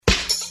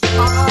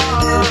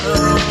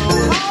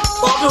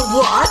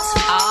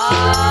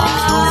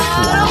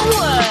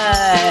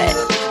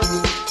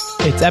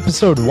It's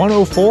episode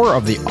 104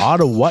 of the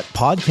Ottawhat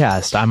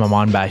podcast. I'm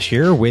Aman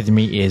Bashir. With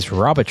me is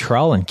Robert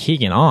Trell and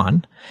Keegan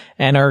On.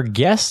 And our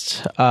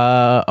guest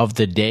of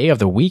the day, of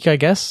the week, I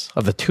guess,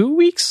 of the 2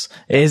 weeks,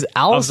 is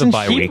Alison. Of the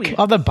bye week.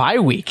 Of the bye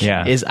week.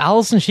 Yeah. Is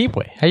Alison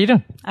Sheepway. How you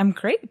doing? I'm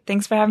great.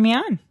 Thanks for having me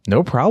on.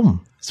 No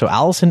problem. So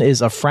Alison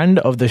is a friend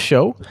of the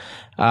show.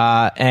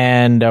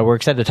 And we're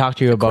excited to talk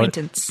to you about...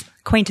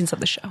 Acquaintance of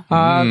the show.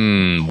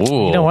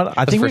 You know what?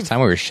 I think the first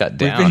time we were shut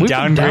down. We've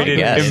been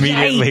downgraded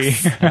immediately.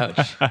 This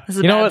is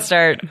a bad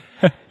start.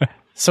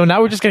 So now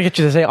we're just going to get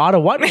you to say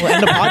Ottawhat. We'll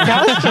end the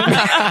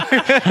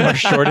podcast. Our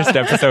shortest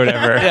episode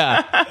ever.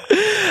 Yeah.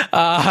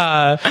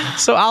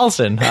 So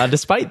Alison,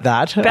 despite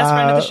that... Best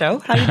friend of the show.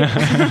 How you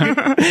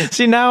doing?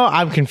 See, now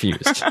I'm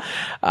confused. We She have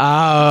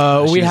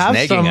was some...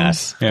 negging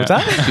us. What's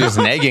that? She was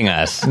negging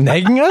us.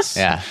 Negging us?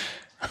 Yeah.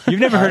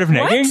 You've never heard of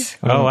negging?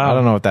 Oh, wow. I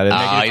don't know what that is. Oh,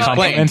 he's playing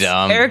compliments.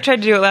 dumb. Eric tried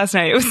to do it last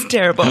night. It was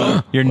terrible.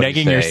 You're What'd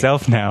he negging say?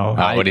 yourself now.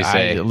 What'd he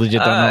say? I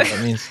legit don't know what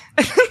that means.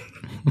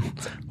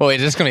 Well,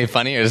 is this going to be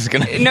funny or is this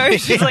going to... No,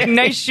 it's just like,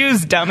 nice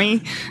shoes,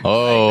 dummy.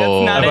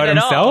 Oh. That's not About it at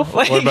all. himself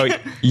Like- or about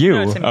you?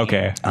 No, to me.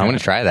 Okay. I'm going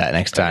to try that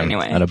next time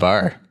Anyway. at a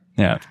bar.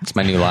 Yeah. It's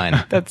my new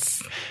line.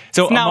 That's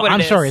So not what I'm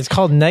it is. sorry. It's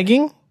called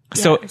negging?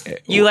 So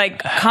You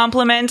like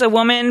compliment a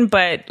woman,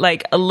 but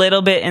like a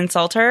little bit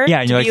insult her.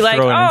 Yeah, and you, to like, be like,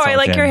 throw oh, an I insult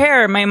like in. your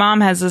hair. My mom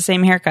has the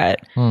same haircut.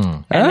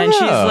 And then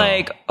she's Oh.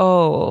 like,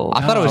 oh. I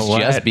thought it was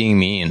what? just being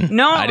mean.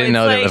 No, I didn't it's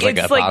know there was like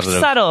it's a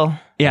positive... subtle.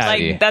 Yeah.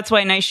 Like that's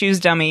why nice shoes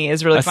dummy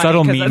is really a funny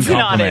subtle because mean that's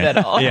compliment. not it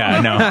at all.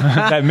 Yeah, no.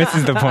 That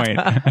misses the point.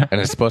 And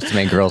it's supposed to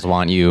make girls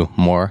want you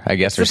more, I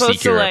guess, or Supposed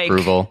seek to, your like-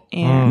 approval.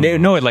 Yeah.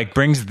 No, it like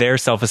brings their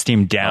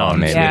self-esteem down. Oh,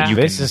 maybe. so that Yeah. you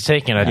This can- is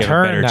taking a have a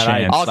turn better that I...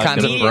 chance. All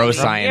kinds of We bro haven't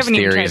science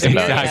even tried theories to do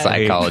about the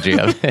Exactly. psychology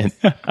of it.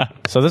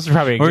 So this is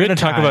probably a We're good going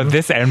to talk time. about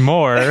this and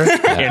more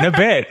in a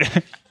bit.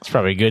 It's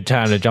probably a good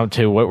time to jump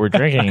to what we're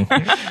drinking.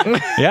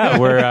 Yeah,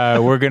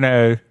 we're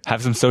gonna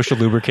have some social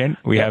lubricant.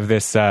 We have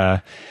this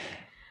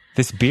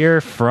this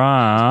beer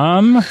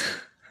from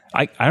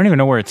I don't even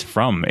know where it's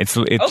from. It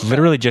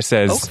literally just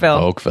says Oakville.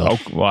 Oakville.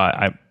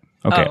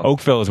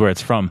 Oakville is where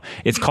it's from.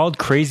 It's called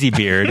Crazy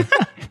Beard.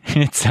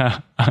 It's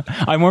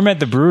I'm more at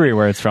the brewery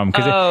where it's from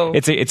because Oh.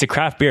 it's a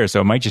craft beer,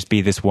 so it might just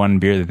be this one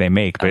beer that they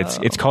make. But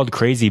it's called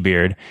Crazy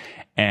Beard,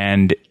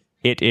 and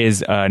it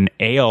is an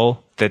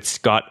ale that's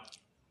got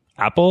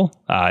apple.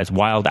 It's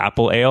wild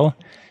apple ale.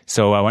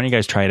 So why don't you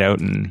guys try it out?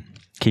 And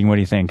King, what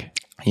do you think?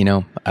 You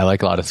know, I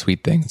like a lot of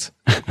sweet things.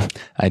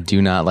 I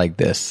do not like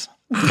this.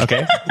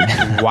 Okay.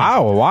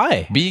 Wow,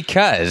 why?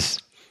 Because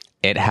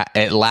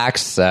it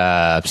lacks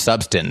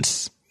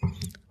substance.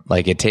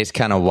 Like it tastes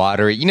kind of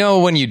watery. You know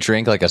when you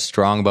drink like a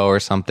Strongbow or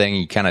something,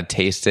 you kind of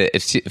taste it.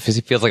 It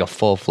feels like a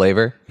full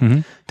flavor.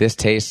 Mm-hmm. This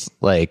tastes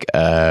like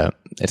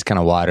it's kind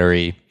of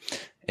watery.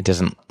 It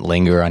doesn't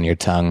linger on your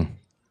tongue.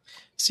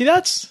 See,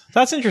 that's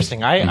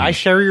interesting. I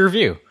share your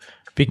view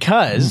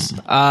because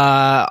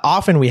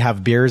often we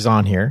have beers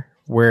on here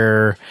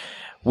where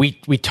we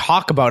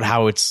talk about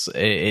how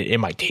it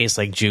might taste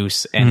like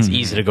juice and it's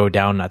easy to go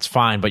down. That's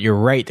fine, but you're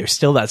right. There's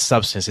still that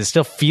substance. It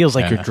still feels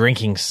like you're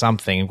drinking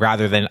something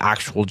rather than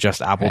actual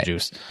just apple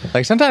juice.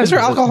 Like sometimes Is there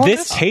alcohol?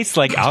 This tastes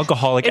like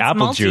alcoholic It's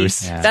apple malty.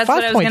 juice. Yeah. That's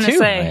what I was going to 5.2.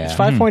 say. It's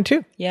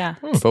 5.2. Yeah.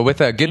 But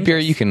with a good beer,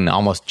 you can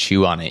almost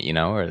chew on it, you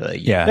know, or like,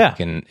 Yeah.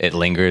 it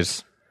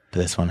lingers. But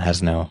this one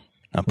has no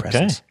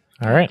presence.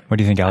 All right. What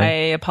do you think, I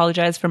Ali?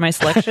 apologize for my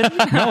selection.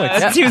 No,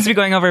 it seems to be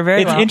going over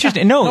very It's well.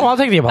 interesting. No, No. I'll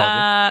take the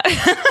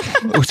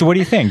apology. So what do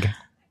you think?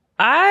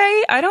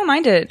 I don't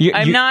mind it. You-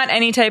 I'm not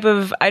any type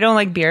of. I don't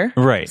like beer.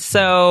 Right.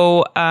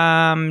 So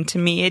to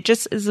me, it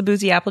just is a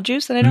boozy apple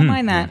juice, and I don't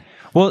mind that.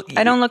 Well,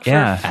 I don't look for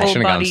I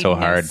shouldn't have gone so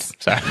hard.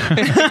 full-bodiedness.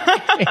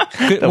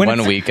 Sorry. The when 1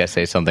 it's- week I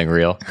say something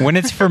real. when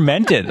it's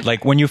fermented,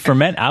 like when you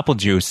ferment apple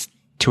juice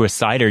to a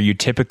cider, you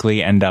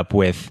typically end up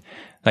with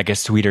like a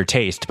sweeter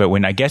taste. But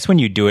when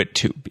you do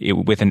it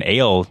with an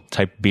ale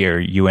type beer,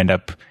 you end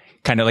up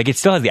kind of like it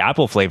still has the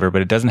apple flavor,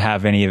 but it doesn't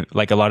have any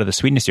like a lot of the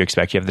sweetness you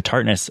expect. You have the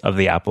tartness of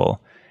the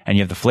apple and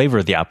you have the flavor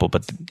of the apple,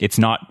 but it's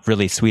not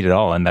really sweet at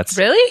all. And that's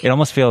Really? it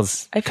almost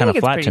feels I feel kind of like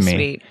it's flat to pretty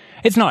me. sweet.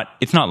 It's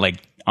not like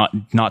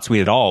not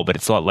sweet at all, but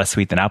it's a lot less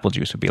sweet than apple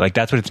juice would be. Like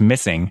that's what it's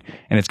missing,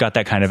 and it's got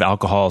that kind of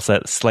alcohol,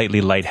 slightly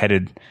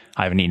lightheaded.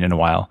 I haven't eaten in a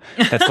while.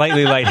 That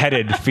slightly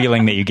lightheaded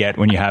feeling that you get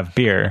when you have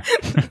beer.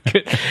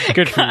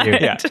 Good for you.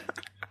 Yeah,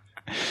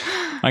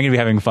 I'm gonna be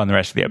having fun the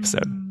rest of the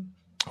episode.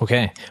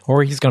 Okay.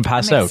 Or he's going to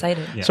pass I'm out.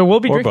 excited. Yeah. So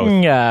we'll be Or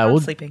drinking. I'm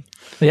We'll sleeping.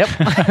 Yep.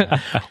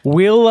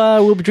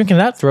 we'll be drinking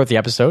that throughout the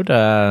episode.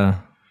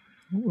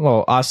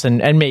 Well, us and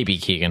maybe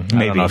Keegan. I don't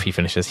Maybe. know if he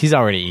finishes. He's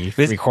already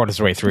 3/4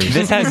 his way through.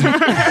 This has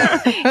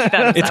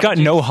it's got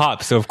no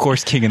hops, so of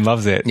course Keegan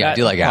loves it. Yeah, I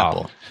do like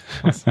apple.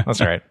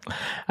 That's all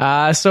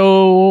right.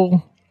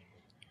 So,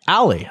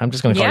 Ali, I'm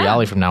just going to call you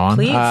Ali from now on.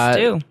 Please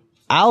do.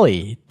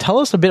 Ali, tell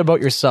us a bit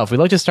about yourself. We'd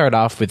like to start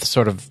off with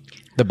sort of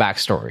the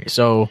backstory.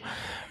 So,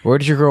 where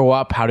did you grow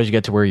up? How did you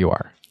get to where you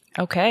are?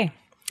 Okay.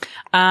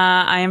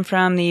 I am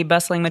from the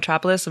bustling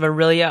metropolis of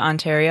Orillia,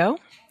 Ontario.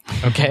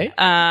 Okay.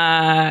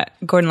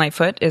 Gordon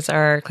Lightfoot is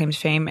our claim to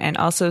fame, and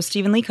also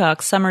Stephen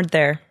Leacock summered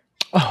there.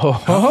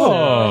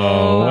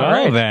 well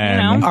right.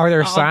 then. You know. Are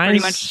there All pretty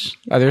signs? much-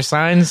 Are there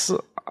signs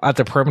at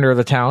the perimeter of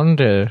the town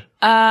to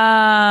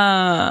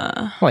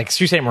like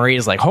Sault Ste. Marie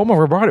is like home of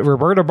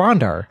Roberta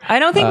Bondar? I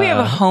don't think we have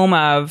a home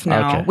of. No,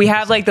 okay. we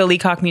have like the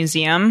Leacock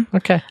Museum.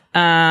 Okay.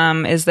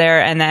 Is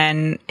there, and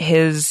then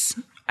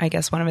I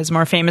guess one of his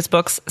more famous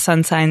books,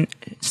 Sunshine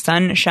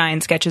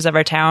Sketches of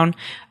Our Town,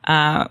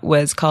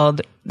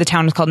 the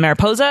town is called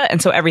Mariposa,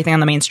 and so everything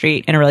on the main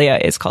street in Aurelia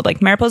is called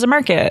like Mariposa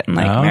Market and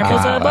like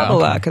Mariposa blah blah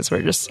blah, because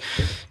we're just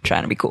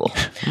trying to be cool.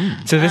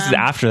 So this is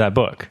after that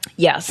book.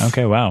 Yes.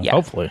 Okay, wow. Yeah.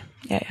 Hopefully.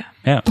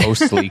 Yeah.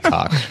 Post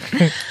Leacock.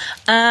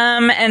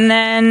 And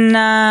then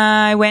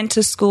I went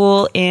to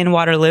school in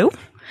Waterloo.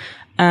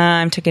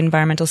 Took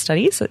environmental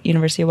studies at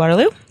University of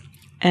Waterloo,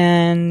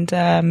 and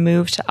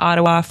moved to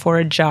Ottawa for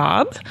a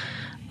job.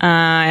 So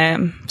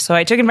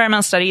I took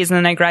environmental studies, and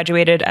then I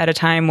graduated at a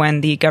time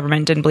when the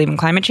government didn't believe in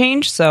climate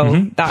change.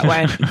 So that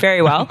went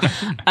very well.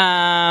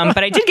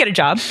 But I did get a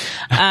job.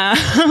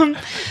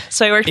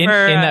 So I worked in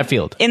that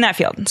field. In that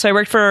field. So I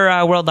worked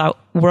for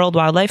World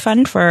Wildlife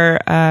Fund for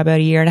about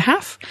a year and a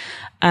half.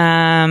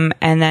 And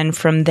then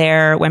from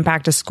there went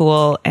back to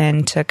school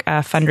and took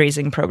a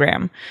fundraising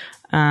program.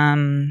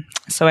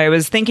 So I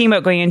was thinking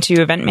about going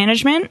into event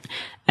management,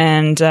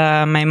 and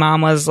my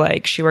mom was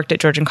like, she worked at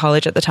Georgian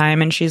College at the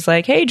time, and she's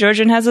like, hey,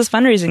 Georgian has this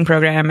fundraising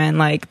program, and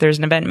like there's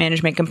an event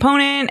management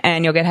component,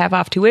 and you'll get half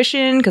off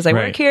tuition because I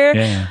work here.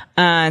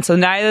 Yeah. So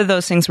neither of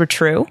those things were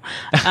true.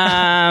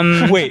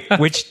 Wait,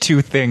 which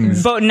two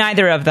things? But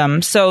neither of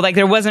them. So like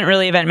there wasn't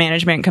really event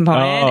management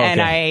component, okay.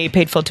 and I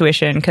paid full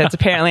tuition because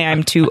apparently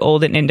I'm too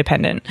old and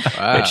independent,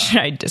 which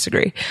I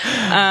disagree.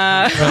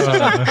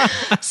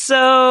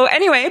 So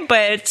anyway,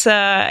 but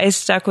I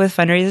stuck with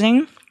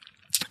fundraising.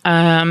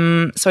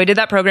 So I did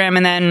that program,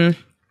 and then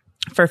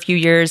for a few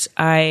years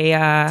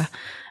I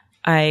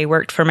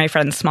worked for my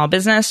friend's small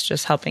business,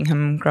 just helping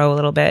him grow a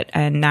little bit.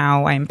 And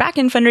now I'm back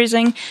in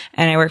fundraising,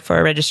 and I work for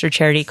a registered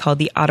charity called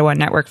the Ottawa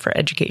Network for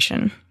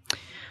Education.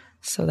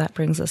 So that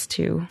brings us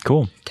to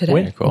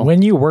today.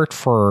 When you worked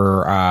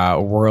for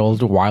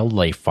World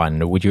Wildlife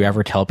Fund, would you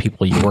ever tell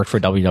people you worked for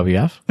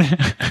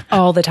WWF?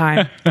 All the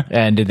time.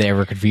 And did they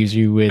ever confuse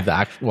you with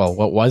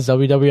what was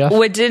WWF?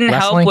 What didn't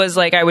help was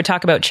like I would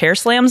talk about chair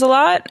slams a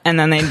lot, and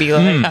then they'd be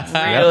like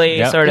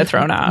really sort of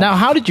thrown off. Now,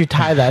 how did you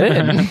tie that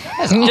in?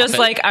 Just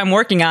like I'm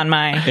working on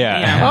my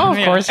Oh,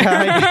 of course.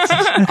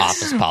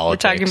 Office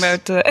politics. talking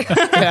about So.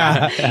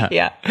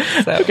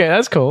 Okay,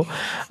 that's cool.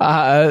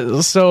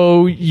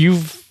 So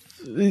you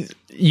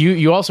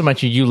also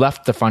mentioned you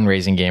left the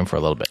fundraising game for a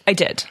little bit. I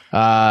did.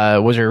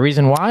 Was there a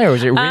reason why, or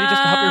was it really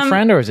just to help your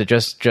friend, or is it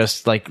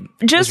just like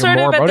Just sort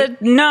of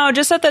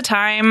just at the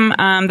time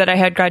that I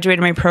had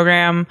graduated my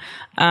program,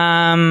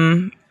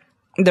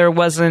 there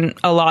wasn't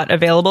a lot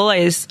available.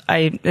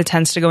 It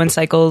tends to go in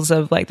cycles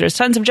of like there's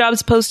tons of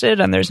jobs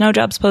posted and there's no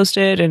jobs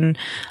posted, and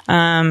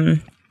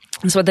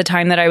so at the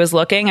time that I was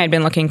looking, I'd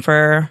been looking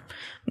for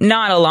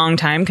not a long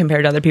time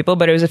compared to other people,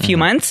 but it was a few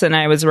months, and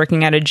I was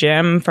working at a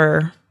gym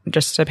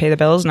just to pay the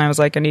bills, and I was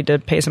like, I need to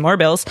pay some more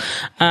bills.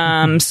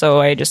 So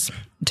I just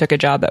took a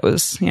job that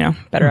was,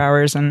 better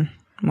hours and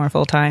more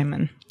full time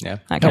and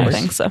that kind of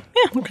thing. So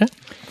Okay.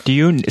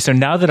 So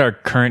now that our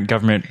current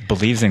government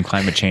believes in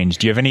climate change,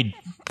 do you have any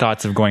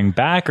thoughts of going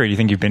back, or do you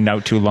think you've been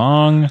out too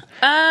long?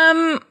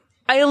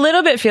 I a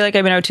little bit feel like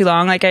I've been out too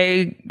long. Like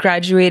I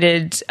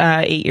graduated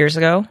 8 years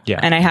ago,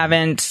 and I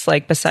haven't,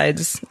 like,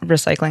 besides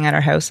recycling at our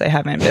house, I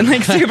haven't been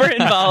like super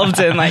involved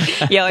in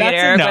like yelling at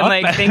Eric when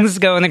like things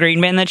go in the green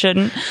bin that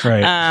shouldn't.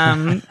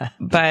 Right.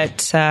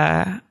 But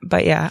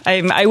yeah,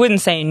 I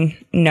wouldn't say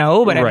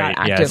no, but I'm not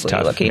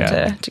actively looking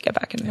to get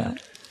back into that.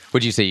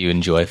 Would you say you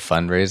enjoy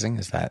fundraising?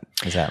 Is that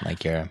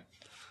like your?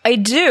 I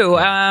do.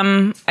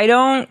 I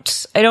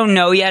don't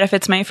know yet if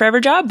it's my forever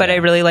job, but I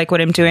really like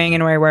what I'm doing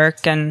and where I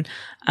work, and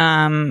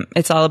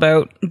it's all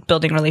about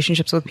building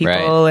relationships with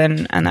people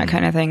and that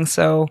kind of thing.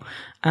 So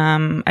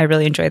I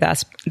really enjoy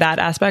that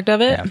aspect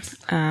of it.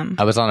 Yeah.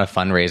 I was on a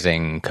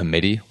fundraising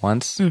committee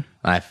once.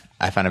 I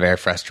found it very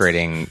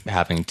frustrating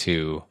having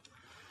to.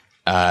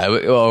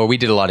 We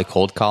did a lot of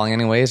cold calling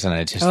anyways,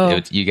 and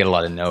you get a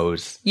lot of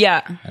no's.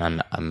 Yeah.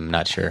 And I'm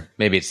not sure.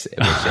 Maybe it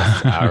was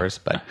just ours,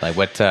 but like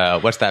what's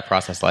that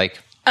process like?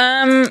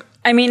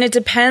 I mean, it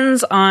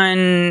depends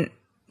on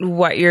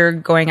what you're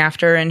going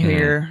after and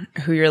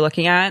who you're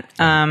looking at.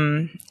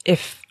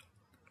 If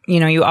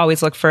you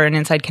always look for an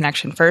inside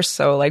connection first.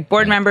 So like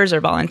board members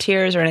or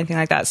volunteers or anything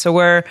like that. So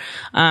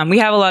we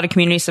have a lot of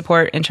community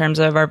support in terms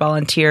of our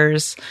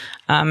volunteers,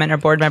 and our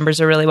board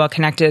members are really well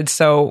connected.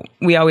 So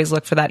we always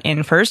look for that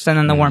in first, and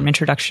then the warm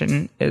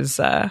introduction is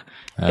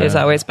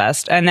always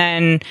best. And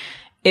then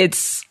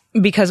it's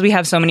because we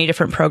have so many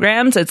different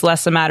programs, it's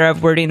less a matter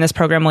of we're doing this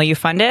program, will you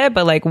fund it?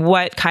 But like,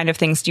 what kind of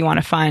things do you want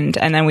to fund?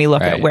 And then we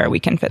look at where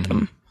we can fit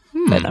them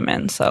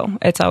in. So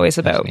it's always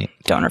about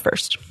donor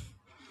first.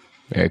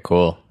 Very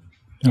cool.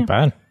 Not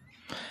bad.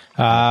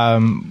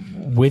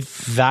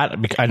 With that,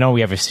 I know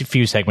we have a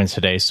few segments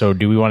today, so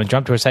do we want to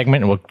jump to a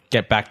segment and we'll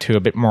get back to a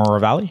bit more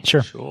Valley?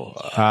 Sure.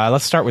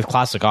 Let's start with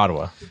Classic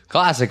Ottawa.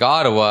 Classic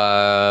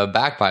Ottawa,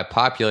 backed by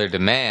popular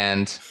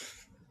demand.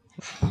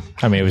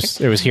 I mean,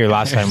 it was here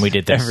last time we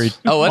did this.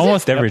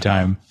 Almost every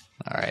time.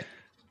 All right.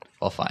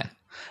 Well, fine.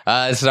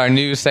 This is our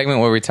news segment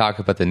where we talk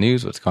about the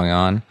news, what's going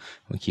on.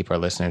 We keep our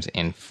listeners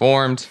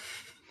informed.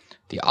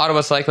 The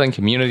Ottawa cycling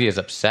community is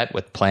upset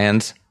with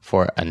plans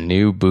for a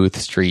new Booth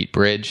Street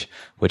Bridge,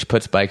 which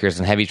puts bikers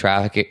in heavy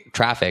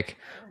traffic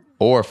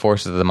or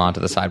forces them onto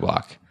the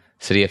sidewalk.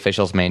 City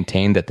officials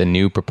maintain that the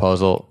new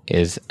proposal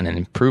is an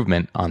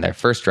improvement on their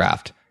first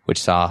draft,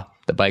 which saw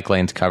the bike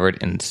lanes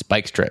covered in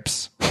spike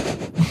strips.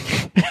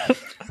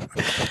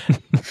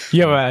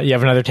 You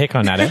have another take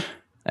on that, eh?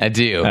 I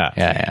do.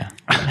 Yeah.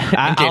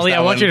 Ali,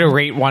 I want you to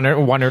rate one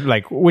or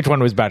like which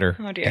one was better.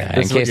 Oh dear.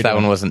 In case that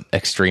one wasn't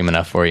extreme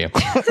enough for you.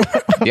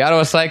 The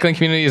Ottawa cycling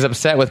community is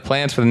upset with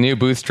plans for the new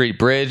Booth Street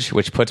Bridge,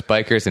 which puts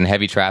bikers in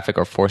heavy traffic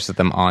or forces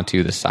them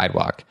onto the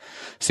sidewalk.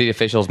 City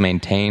officials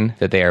maintain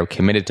that they are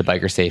committed to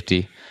biker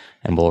safety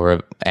and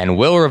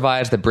will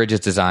revise the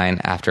bridge's design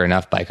after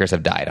enough bikers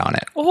have died on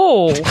it.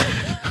 Oh,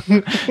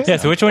 Yeah,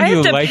 so which one do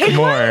you like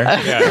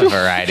more?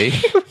 Variety.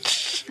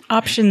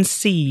 option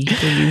C,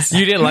 please.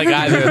 You didn't like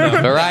either of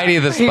them. Variety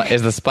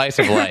is the spice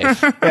of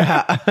life.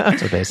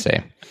 That's what they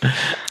say.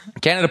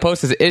 Canada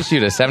Post has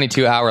issued a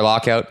 72-hour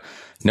lockout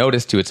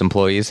notice to its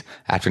employees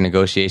after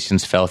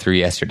negotiations fell through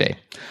yesterday.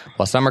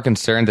 While some are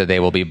concerned that they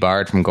will be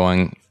barred from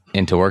going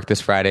into work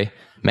this Friday,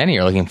 many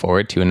are looking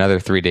forward to another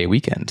 3-day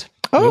weekend.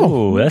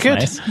 Oh, that's good.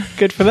 nice.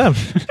 Good for them.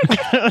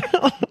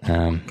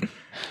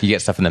 You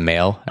get stuff in the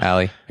mail,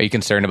 Allie? Are you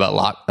concerned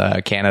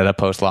about Canada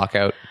Post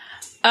lockout?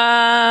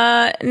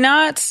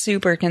 Not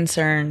super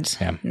concerned.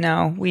 Yeah.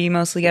 No, we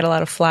mostly get a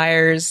lot of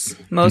flyers.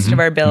 Most of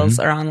our bills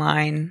are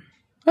online.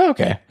 Oh,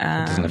 okay. It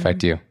doesn't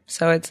affect you.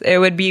 So it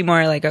would be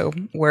more like a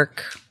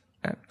work,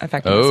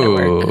 affecting us at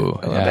work a little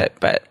bit,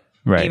 but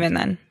Right. even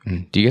then.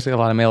 Do you guys get a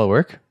lot of mail at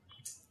work?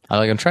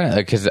 I'm trying to,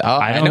 because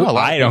I know a lot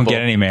I of don't people-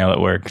 get any mail at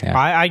work. Yeah.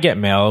 I get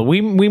mail. We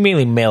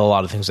mainly mail a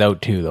lot of things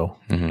out too, though.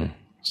 Mm-hmm.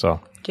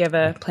 So Do you have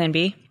a plan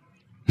B?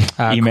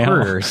 Email?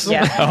 couriers.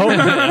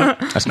 Yeah.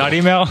 That's not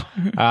email?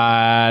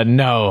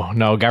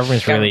 No.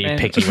 Government's really Government.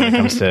 picky when it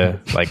comes to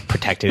like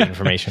protected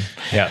information.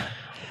 Yeah.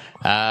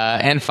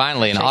 And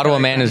finally, an Ottawa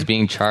man is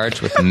being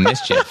charged with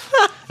mischief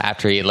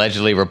after he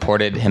allegedly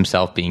reported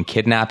himself being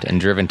kidnapped and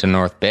driven to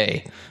North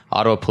Bay.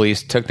 Ottawa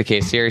police took the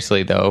case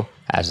seriously, though,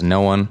 as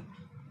no one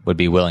would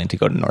be willing to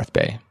go to North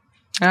Bay.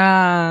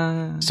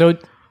 So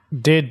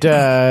did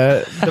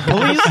the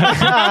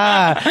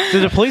police?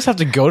 Did the police have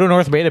to go to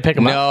North Bay to pick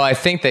him up? No, I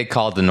think they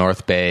called the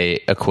North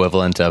Bay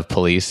equivalent of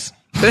police.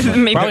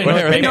 Maybe Probably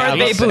North North Bay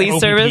Bay Police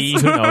OPP,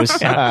 Service. Who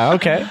knows?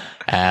 Okay.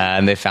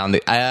 And they found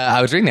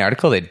I was reading the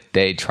article.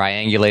 They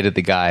triangulated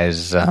the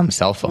guy's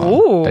cell phone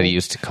Ooh. that he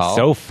used to call.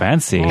 So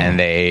fancy. And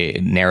they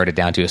narrowed it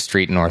down to a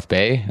street in North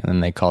Bay, and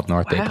then they called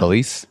North Bay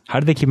Police. How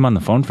did they keep him on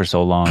the phone for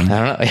so long?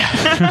 I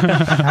don't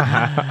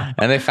know.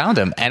 And they found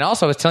him. And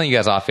also, I was telling you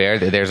guys off air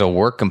that there's a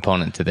work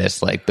component to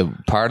this. Like, the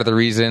part of the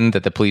reason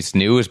that the police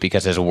knew is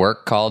because his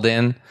work called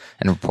in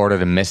and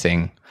reported him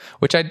missing,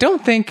 which I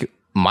don't think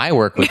my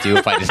work would do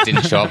if I just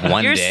didn't show up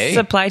one Your day.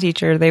 supply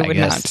teacher, they would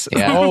guess. not.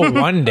 Yeah. Oh,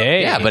 one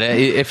day. Yeah, but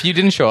if you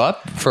didn't show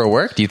up for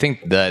work, do you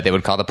think they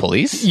would call the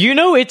police? You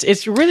know,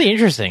 it's really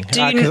interesting.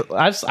 you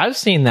 'Cause I've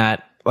seen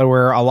that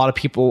where a lot of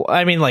people,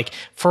 I mean, like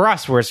for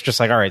us, where it's just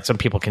like, all right, some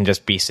people can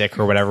just be sick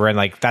or whatever, and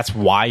like that's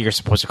why you're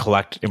supposed to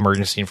collect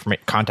emergency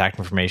contact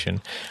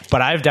information.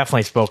 But I've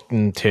definitely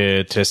spoken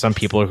to some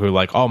people who are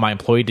like, oh, my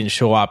employee didn't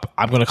show up,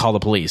 I'm going to call the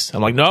police.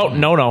 I'm like, no,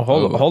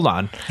 hold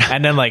on,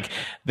 and then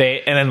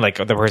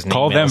the person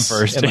Call them emails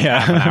first. in, like, Yeah.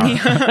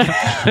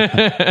 half an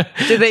hour.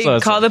 Did they So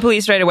it's call the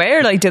police right away,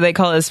 or like did they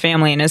call his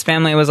family and his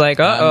family was like,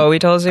 we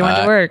told us he went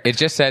to work? It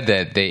just said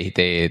that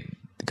they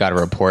got a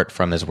report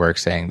from his work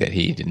saying that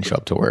he didn't show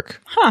up to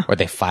work. Or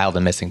they filed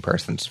a missing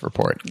persons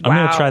report. I'm going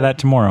Wow. to try that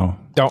tomorrow.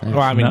 Well,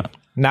 I mean,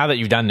 now that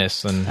you've done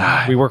this, and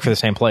we work for the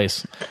same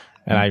place,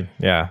 and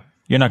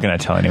You're not going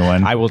to tell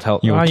anyone. I will tell.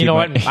 will You keep know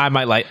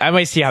my- what? I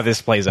might see how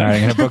this plays out. All right,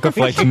 I'm going to book a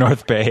flight to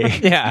North Bay.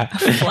 Yeah,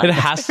 it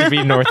has to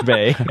be North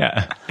Bay.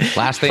 Yeah.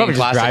 Last thing, Probably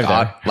just drive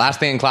there. last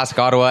thing in classic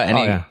Ottawa.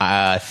 Any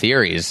yeah.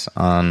 theories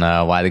on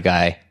why the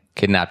guy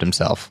kidnapped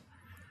himself?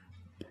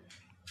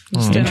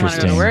 Just didn't want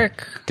to go to interesting.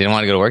 work. Didn't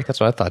want to go to work. That's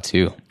what I thought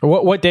too.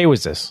 What day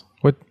was this?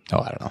 What Oh,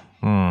 I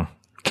don't know.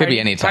 Could be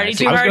any time. party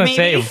too I was hard, going to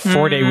say, maybe?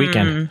 4-day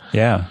weekend.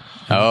 Yeah.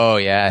 Oh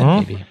yeah,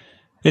 maybe.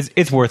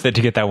 It's worth it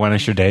to get that one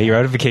extra day. You're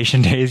out of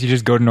vacation days. You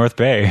just go to North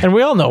Bay. And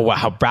we all know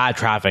how bad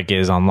traffic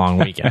is on long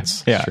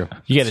weekends. Yeah. True.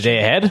 You get a day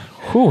ahead.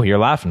 Whew, you're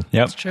laughing.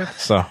 Yep. True.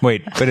 So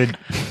Wait, but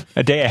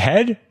a day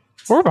ahead?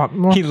 or about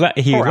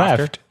He or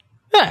after. left.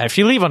 Yeah, if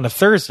you leave on the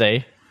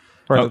Thursday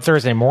or the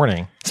Thursday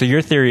morning. So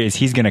your theory is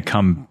he's going to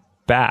come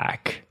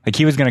back. Like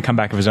he was going to come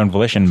back of his own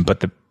volition, but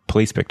the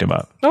police picked him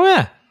up. Oh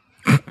yeah,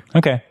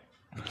 Okay.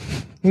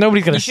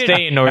 nobody's going to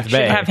stay in North Should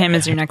Bay. have him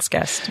as your next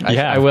guest.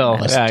 Yeah, I will.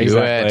 Let's Yeah, do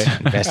exactly.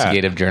 it.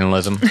 Investigative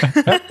journalism.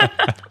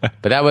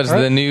 But that was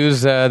the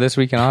news this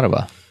week in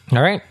Ottawa.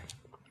 All right.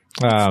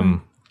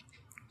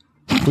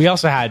 We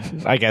also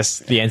had, I guess,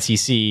 the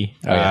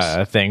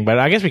NCC thing, but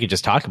I guess we could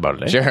just talk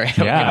about it. Sure. I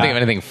can't think of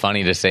anything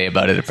funny to say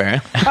about it,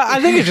 apparently. I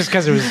think it's just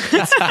because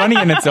it's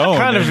Funny in its own.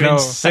 kind of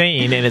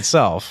insane in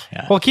itself.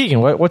 Yeah. Well,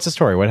 Keegan, what's the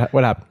story? What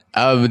happened?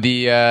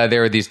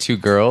 There were these two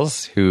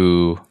girls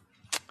who...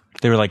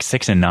 They were like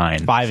 6 and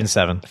 9. 5 and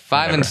 7.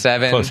 5 and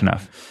 7. Close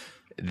enough.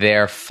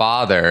 Their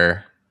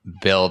father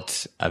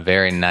built a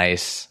very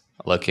nice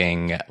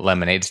looking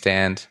lemonade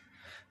stand.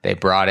 They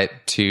brought it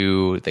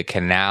to the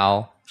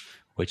canal,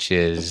 which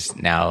is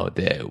now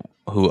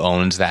who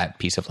owns that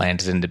piece of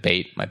land is in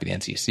debate. Might be the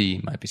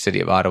NCC, might be City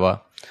of Ottawa.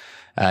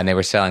 And they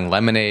were selling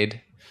lemonade,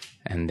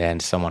 and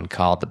then someone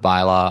called the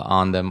bylaw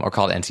on them, or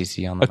called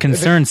NCC on them. A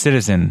concerned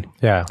citizen.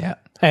 Yeah. Yeah.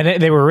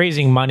 And they were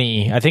raising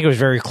money. I think it was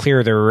very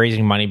clear they were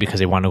raising money because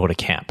they wanted to go to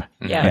camp.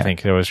 Yeah. I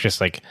think it was just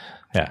like,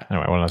 anyway,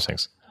 one of those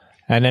things.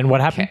 And then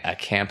what happened? A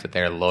camp that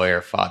their lawyer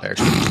father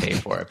couldn't pay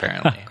for,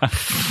 apparently.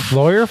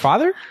 Lawyer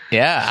father?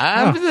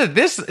 Yeah.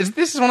 This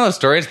is one of those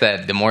stories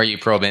that the more you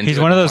probe into He's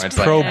it, one of the those more it's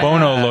pro like,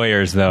 bono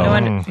lawyers, though.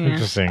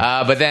 Interesting.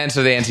 But then,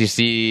 so the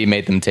NCC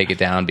made them take it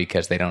down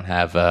because they don't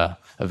have a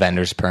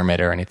vendor's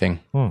permit or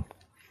anything.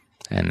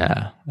 And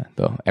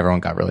everyone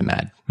got really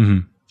mad.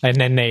 And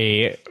then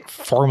they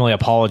formally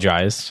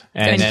apologized.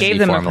 And then gave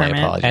them a formally permit.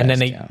 apologized, And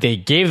then yeah. they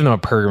gave them a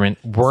permit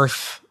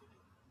worth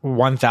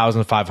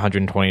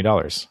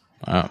 $1,520.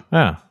 Wow.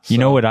 Yeah. You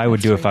know what I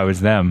would do if I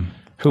was them?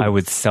 I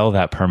would sell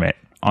that permit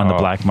on the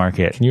black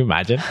market. Can you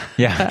imagine?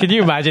 Yeah. Can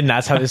you imagine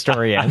that's how the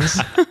story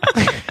ends?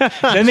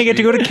 Then they get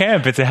to go to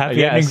camp. It's a happy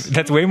Yes. ending.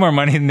 That's way more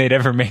money than they'd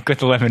ever make with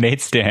the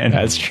lemonade stand.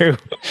 That's true.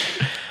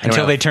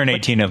 Until they turn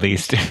 18 at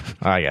least.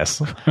 I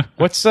guess.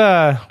 What's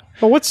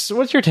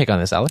your take on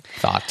this, Alec?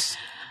 Thoughts?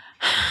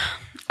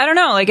 I don't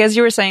know. Like, as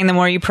you were saying, the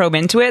more you probe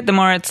into it, the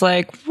more it's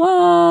like,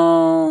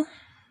 well,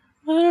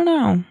 I don't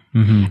know.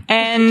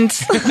 And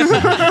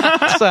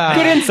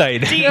Good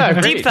insight.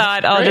 deep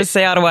thought. I'll just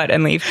say Ottawhat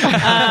and leave.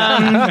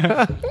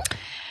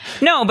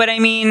 No, but I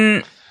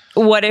mean,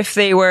 what if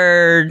they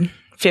were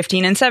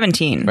 15 and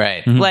 17?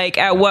 Right. Like,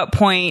 at what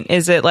point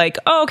is it like,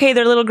 oh, okay,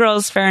 they're little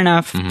girls, fair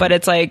enough. But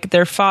it's like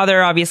their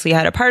father obviously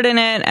had a part in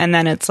it. And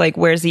then it's like,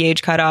 where's the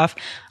age cutoff?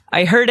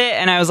 I heard it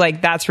and I was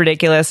like, that's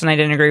ridiculous. And I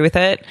didn't agree with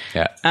it.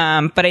 Yeah.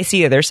 But I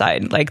see the other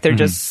side. Like, they're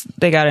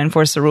they got to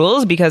enforce the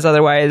rules because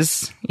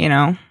otherwise,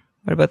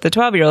 what about the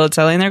 12-year-old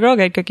selling their Girl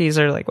Guide cookies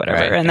or like whatever?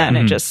 Right, and then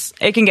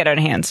it can get out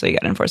of hand. So you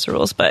got to enforce the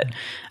rules. But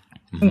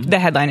the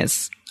headline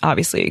is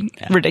obviously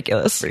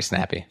ridiculous. Pretty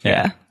snappy.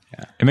 Yeah.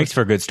 It makes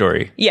for a good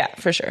story. Yeah,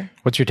 for sure.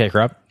 What's your take,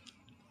 Rob?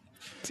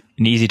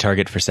 An easy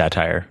target for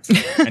satire.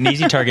 An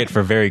easy target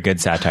for very good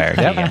satire.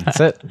 Keegan. That's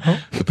it.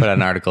 We put out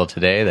an article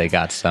today. They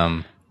got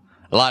a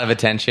lot of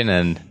attention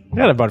and We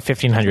got about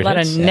 1,500 A lot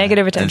hits. of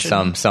negative attention.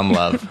 and some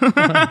love.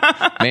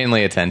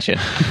 Mainly attention.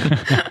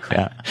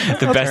 Yeah.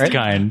 The best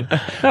kind.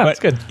 That's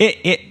good.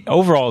 It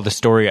overall, the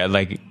story,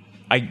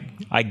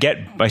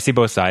 I see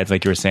both sides,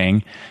 like you were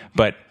saying,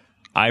 but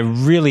I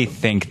really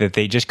think that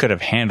they just could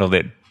have handled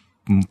it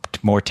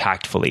more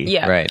tactfully.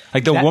 Yeah. Right.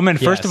 Like the woman,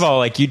 first yes. of all,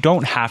 like you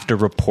don't have to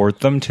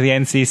report them to the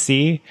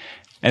NCC.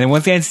 And then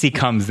once the NCC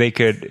comes, they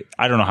could,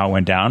 I don't know how it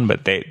went down,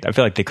 but I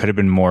feel like they could have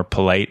been more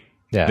polite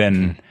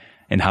than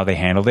in how they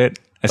handled it.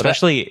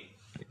 Especially,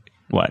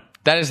 what?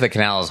 That is the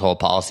canal's whole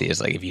policy is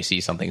like, if you see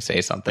something,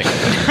 say something.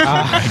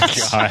 God.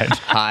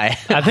 High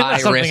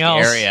that's something risk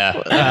else. area.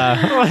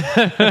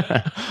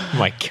 Oh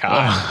my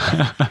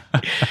God.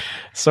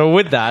 So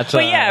with that.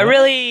 But yeah,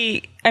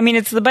 really, I mean,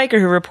 it's the biker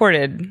who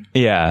reported.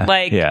 Yeah.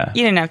 Like, yeah.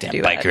 you didn't have to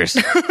do Bikers.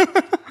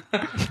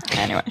 that.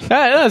 Anyway,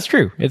 That's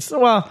true.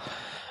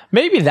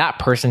 Maybe that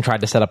person tried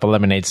to set up a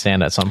lemonade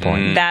stand at some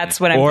point. that's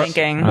what I'm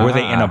thinking. Were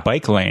they in a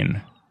bike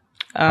lane?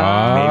 Maybe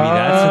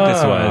that's what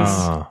this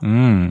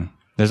was.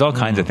 There's all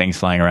kinds of things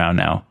flying around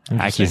now.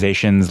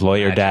 Accusations,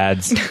 lawyer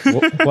dads.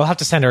 We'll have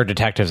to send our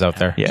detectives out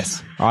there.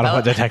 Yes.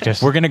 Ottawa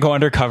detectives. We're going to go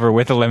undercover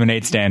with a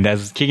lemonade stand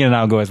as Keegan and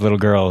I'll go as little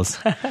girls.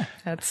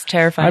 That's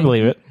terrifying. I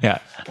believe it. Yeah.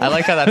 I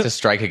like how that's a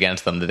strike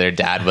against them that their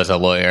dad was a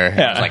lawyer.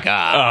 Yeah. It's like,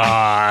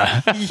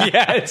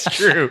 Yeah, it's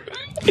true.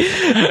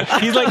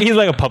 He's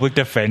like a public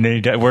defender.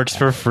 He works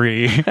for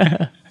free.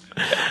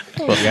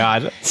 Oh,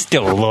 God.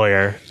 Still a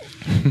lawyer.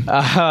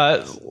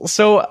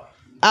 So,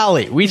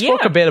 Ali, we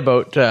spoke Yeah. a bit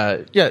about,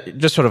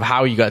 just sort of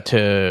how you got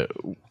to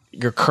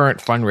your current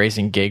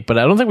fundraising gig, but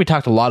I don't think we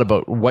talked a lot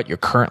about what you're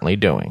currently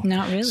doing.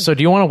 Not really. So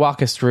do you want to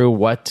walk us through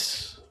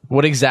what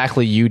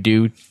exactly you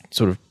do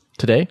sort of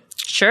today?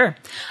 Sure.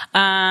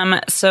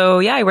 So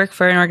yeah, I work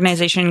for an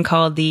organization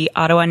called the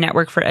Ottawa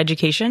Network for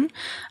Education.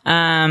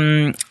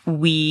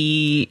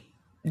 We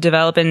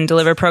develop and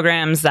deliver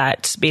programs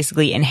that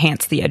basically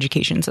enhance the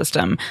education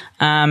system.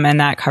 And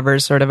that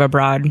covers sort of a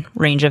broad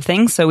range of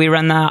things. So we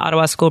run the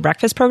Ottawa School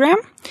Breakfast Program,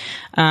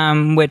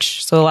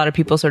 so a lot of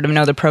people sort of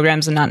know the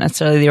programs and not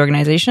necessarily the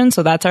organization.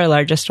 So that's our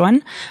largest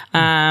one.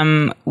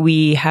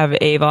 We have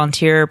a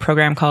volunteer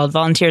program called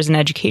Volunteers in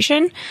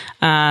Education.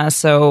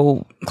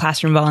 So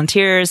classroom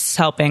volunteers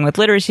helping with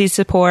literacy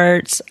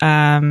support,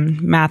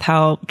 math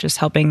help, just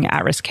helping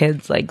at-risk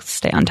kids like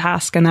stay on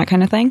task and that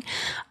kind of thing.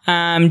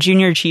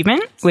 Junior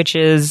Achievement, which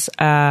is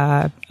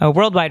a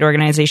worldwide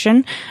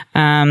organization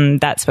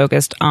that's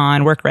focused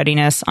on work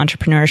readiness,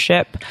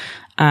 entrepreneurship,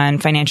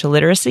 and financial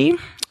literacy.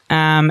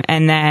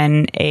 And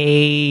then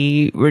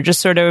we're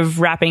just sort of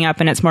wrapping up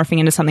and it's morphing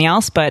into something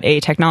else, but a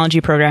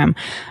technology program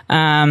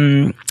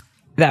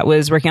that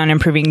was working on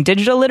improving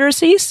digital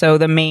literacy. So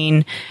the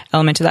main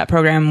element of that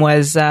program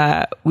was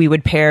we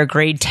would pair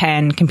grade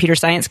 10 computer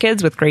science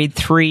kids with grade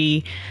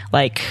 3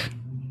 like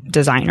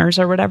designers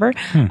or whatever.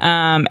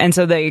 And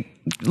so the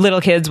little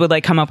kids would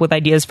like come up with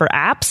ideas for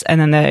apps and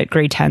then the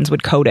grade 10s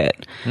would code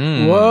it,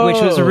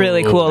 which was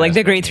really cool. Like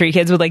the grade 3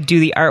 kids would like do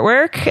the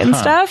artwork and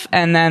stuff.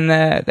 And then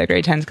the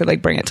grade 10s could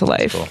like bring it to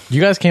life. Cool.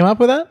 You guys came up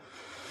with that?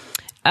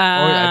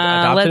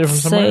 Let's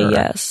say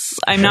yes.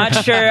 I'm not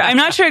sure. I'm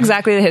not sure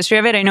exactly the history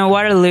of it. I know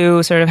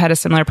Waterloo sort of had a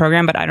similar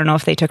program, but I don't know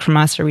if they took from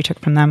us or we took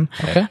from them.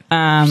 Okay.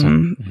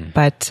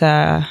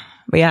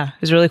 But yeah,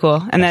 it was really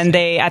cool. And then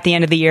at the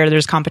end of the year,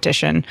 there's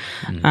competition.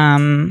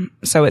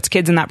 So it's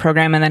kids in that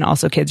program and then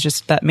also kids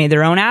just that made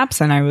their own apps.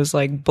 And I was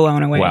like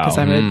blown away because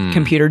I'm a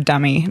computer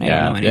dummy. And I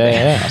don't know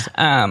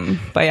anything.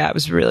 But yeah, it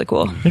was really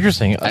cool.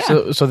 Interesting.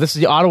 So this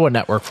is the Ottawa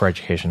Network for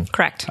Education.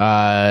 Correct.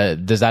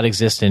 Does that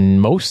exist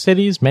in most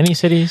cities, many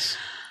cities?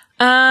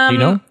 Do you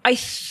know?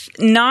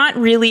 Not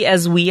really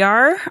as we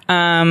are.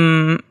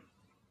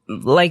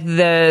 Like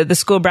the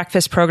school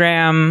breakfast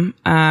program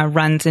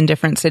runs in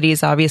different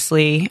cities,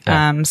 obviously.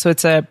 Yeah. So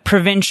it's a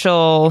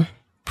provincial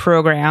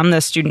program, the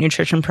student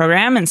nutrition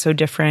program, and so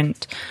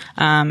different.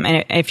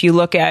 And if you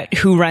look at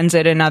who runs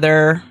it in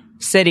other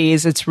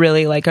cities, it's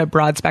really like a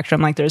broad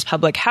spectrum. Like there's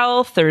public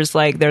health, there's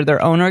like they're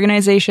their own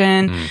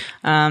organization.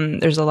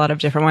 There's a lot of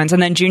different ones,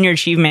 and then Junior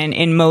Achievement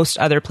in most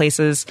other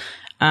places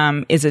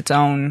is its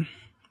own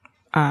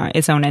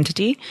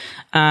entity.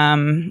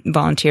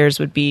 Volunteers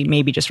would be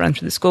maybe just run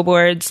through the school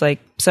boards, like,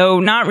 so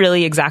not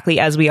really exactly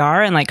as we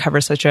are, and like cover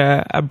such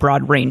a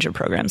broad range of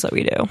programs that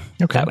we do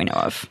that we know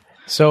of.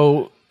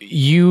 So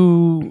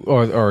you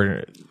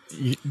or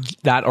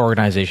that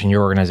organization,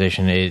 your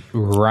organization, it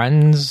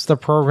runs the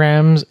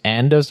programs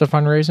and does the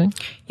fundraising?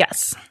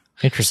 Yes.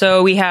 Interesting.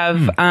 So we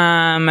have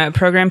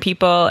program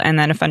people and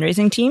then a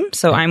fundraising team.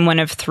 So I'm one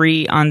of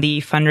 3 on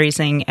the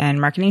fundraising and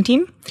marketing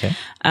team. Okay.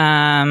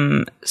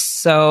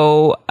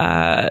 So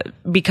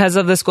because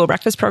of the school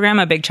breakfast program,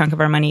 a big chunk of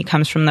our money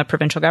comes from the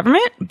provincial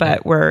government,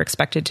 but we're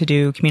expected to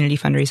do community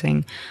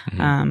fundraising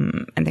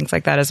and things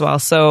like that as well.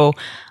 So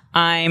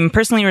I'm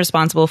personally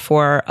responsible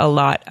for a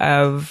lot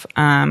of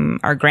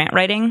our grant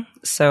writing.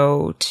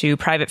 So to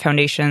private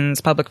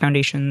foundations, public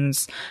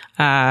foundations,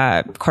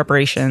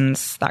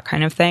 corporations, that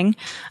kind of thing.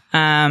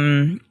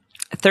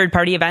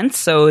 Third-party events,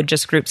 so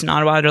just groups in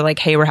Ottawa that are like,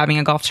 hey, we're having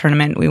a golf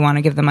tournament. We want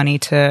to give the money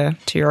to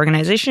your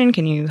organization.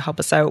 Can you help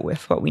us out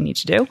with what we need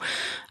to do?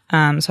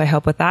 So I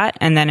help with that.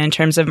 And then in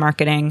terms of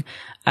marketing,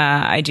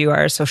 I do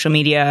our social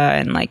media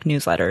and like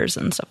newsletters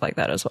and stuff like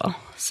that as well.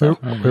 So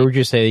where would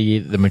you say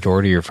the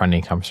majority of your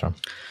funding comes from?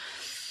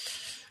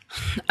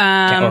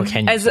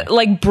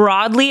 Like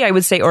broadly, I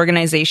would say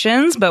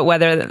organizations, but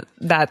whether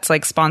that's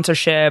like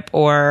sponsorship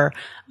or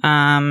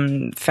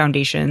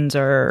foundations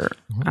or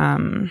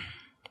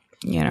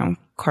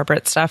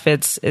corporate stuff,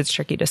 it's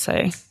tricky to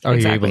say. Are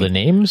you able to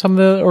name some of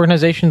the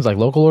organizations, like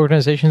local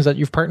organizations that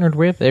you've partnered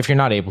with? If you're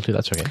not able to,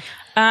 that's okay.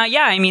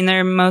 Yeah, I mean,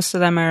 most of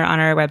them are on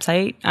our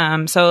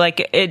website. So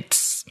like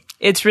it's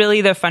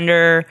really the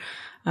funder.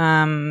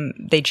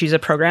 They choose a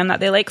program that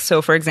they like.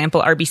 So for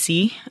example,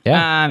 RBC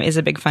is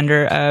a big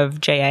funder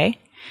of JA.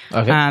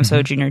 Okay.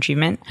 So Junior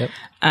Achievement. Yep.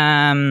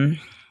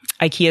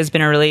 IKEA has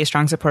been a really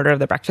strong supporter of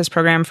the breakfast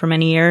program for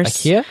many years.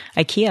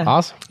 IKEA.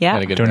 Awesome.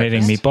 Yeah.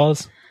 Donating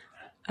meatballs.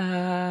 You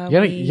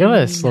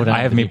gotta slow down. I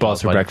have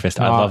meatballs for breakfast.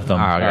 I love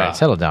them. All right,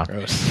 settle down.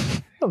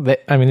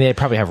 They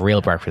probably have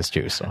real breakfast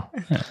too, so.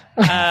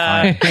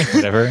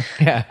 Whatever.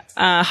 Yeah.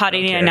 Hot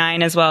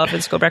 899 as well for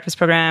the school breakfast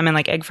program and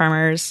like egg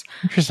farmers.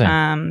 Interesting.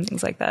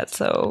 Things like that.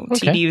 So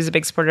TD was a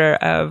big supporter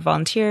of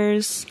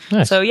volunteers.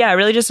 Nice. So yeah, it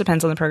really just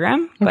depends on the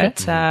program.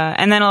 But,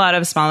 and then a lot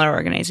of smaller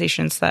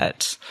organizations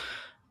that,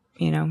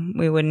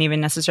 we wouldn't even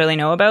necessarily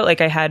know about.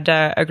 Like I had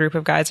a group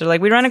of guys that are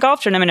like, we run a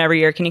golf tournament every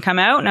year. Can you come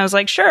out? And I was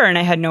like, sure. And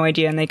I had no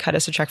idea. And they cut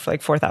us a check for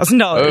like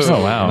 $4,000.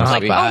 Oh, wow. I was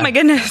like, oh my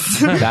goodness.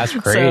 That's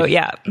great. So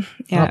yeah,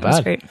 it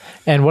was great.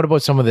 And what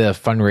about some of the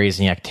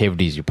fundraising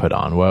activities you put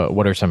on?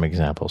 What are some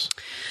examples?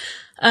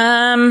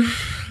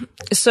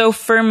 So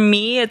for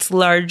me, it's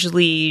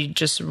largely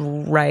just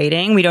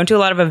writing. We don't do a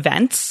lot of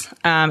events.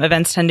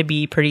 Events tend to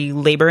be pretty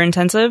labor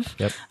intensive.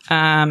 Yep.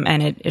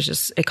 And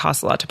it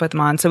costs a lot to put them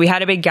on. So we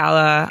had a big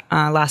gala,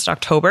 last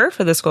October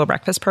for the school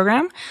breakfast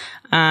program.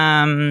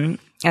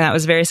 and that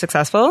was very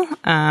successful.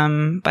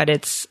 But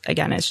it's a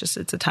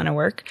ton of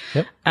work.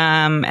 Yep.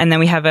 And then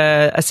we have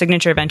a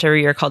signature event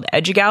every year called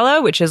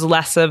EduGala, which is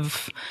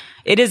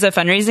it is a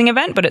fundraising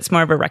event, but it's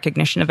more of a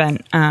recognition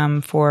event,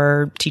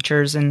 for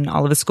teachers and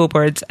all of the school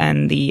boards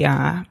and the,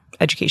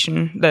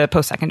 the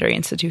post-secondary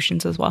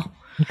institutions as well.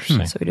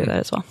 Interesting. So we do that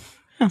as well.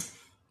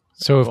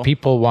 So if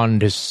people wanted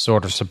to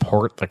sort of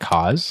support the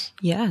cause,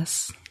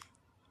 Yes.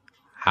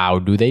 how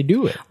do they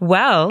do it?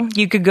 Well,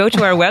 you could go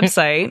to our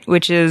website,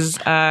 which is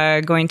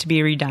going to be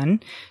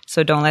redone.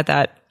 So don't let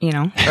that,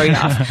 throw you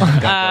off.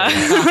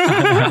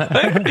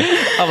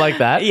 I like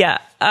that. Yeah.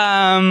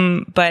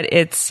 But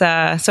it's,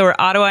 so we're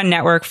Ottawa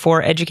Network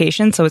for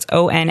Education. So it's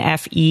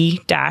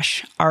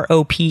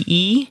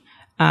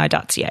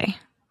ONFE-ROPE.ca.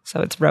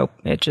 So it's rope,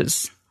 which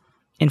is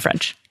in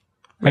French.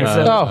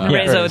 Réseau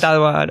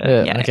d'Ottawa.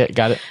 Yeah. Okay,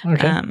 got it.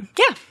 Okay.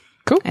 Yeah.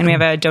 Cool. And we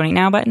have a donate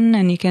now button,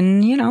 and you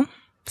can,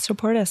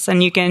 support us.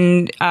 And you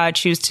can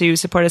choose to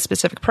support a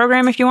specific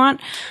program if you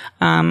want,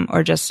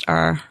 or just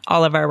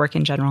all of our work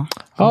in general.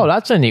 Oh,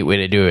 that's a neat way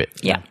to do it.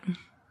 Yeah.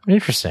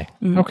 Interesting.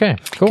 Okay,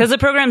 cool. Because the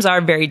programs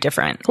are very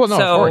different. Well, no,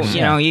 so, of course,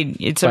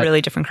 it's a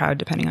really different crowd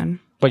depending on.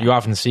 But you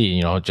often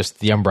see, just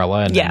the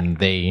umbrella, and Yeah. then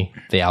they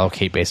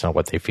allocate based on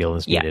what they feel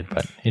is needed.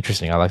 But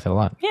interesting. I like that a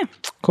lot. Yeah.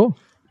 Cool.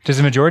 Does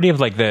the majority of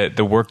like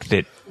the work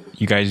that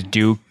you guys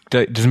do,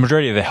 does the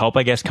majority of the help,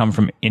 I guess, come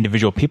from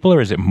individual people, or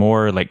is it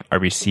more like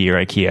RBC or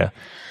IKEA?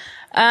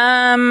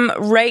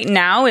 Right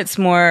now, it's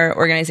more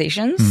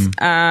organizations.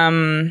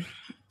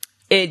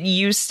 It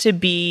used to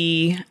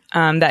be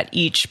that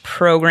each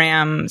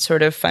program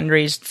sort of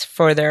fundraised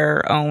for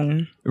their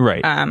own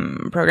Right.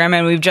 program,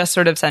 and we've just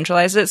sort of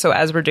centralized it. So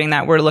as we're doing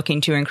that, we're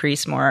looking to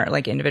increase more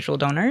like individual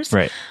donors.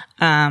 Right.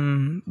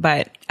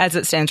 But as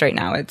it stands right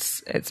now,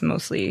 it's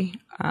mostly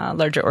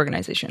larger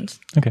organizations.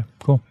 Okay,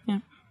 cool.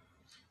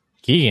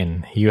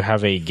 Keegan, you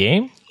have a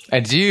game? I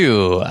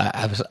do.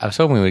 I was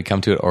hoping we would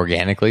come to it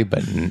organically,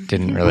 but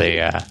didn't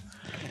really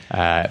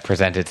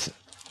present it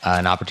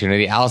an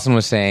opportunity. Alison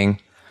was saying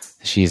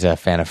she's a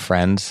fan of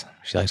Friends.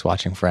 She likes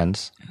watching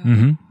Friends.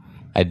 Mm-hmm.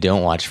 I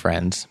don't watch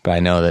Friends, but I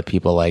know that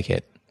people like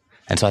it.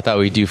 And so I thought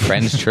we'd do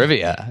Friends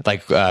trivia,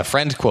 like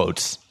Friends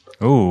quotes.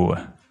 Ooh.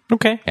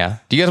 Okay. Yeah.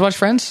 Do you guys watch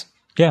Friends?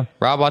 Yeah.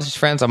 Rob watches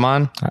Friends. I'm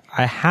on.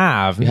 I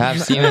have. You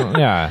have seen it?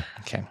 Yeah.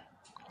 Okay.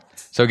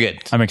 So good.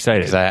 I'm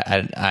excited.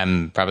 Because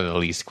I'm probably the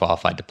least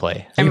qualified to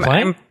play. Are you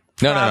playing?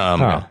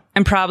 No.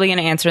 I'm probably going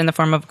to answer in the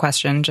form of a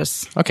question.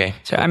 Just Okay.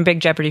 so I'm a big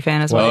Jeopardy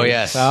fan as well. Oh,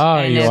 yes. Oh,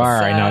 And you it's,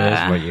 are. I know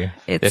this. What you?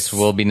 It's This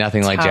will be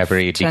nothing like tough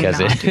Jeopardy to because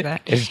not do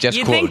that. it's just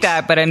You'd quotes. think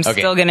that, but I'm Okay.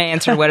 still going to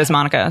answer what is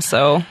Monica.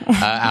 So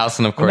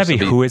Alison, of course, Wouldn't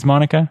that be will Who is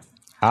Monica?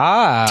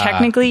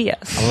 technically,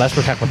 yes. Unless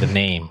we're talking about the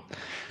name.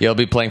 you'll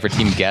be playing for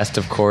Team Guest,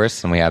 of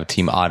course, and we have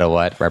Team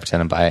Ottawhat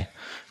represented by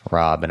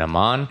Rob and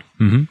Amon.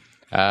 Mm-hmm.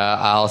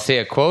 I'll say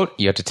a quote.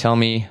 You have to tell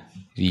me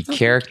the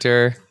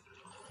character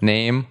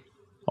name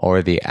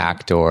or the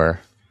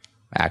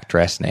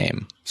actress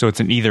name. So it's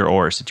an either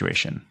or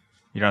situation.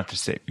 You don't have to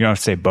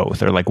say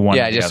both or like one.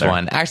 Yeah, or the just other.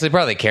 one. Actually,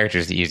 probably character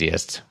is the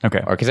easiest. Okay.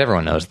 Or because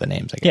everyone knows the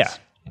names, I guess.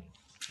 Yeah.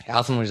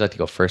 Alison, would you like to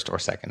go first or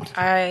second?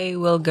 I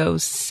will go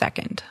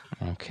second.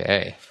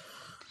 Okay.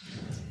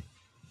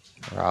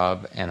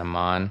 Rob and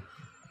Amon,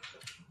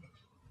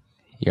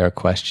 your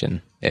quote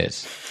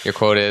is,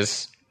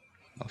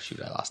 oh shoot,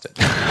 I lost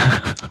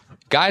it.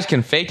 Guys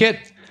can fake it.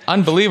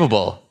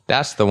 Unbelievable.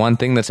 That's the one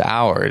thing that's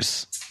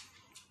ours.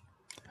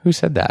 Who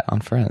said that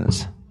on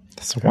Friends?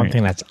 That's the one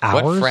thing that's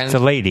ours. What Friends?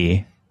 It's a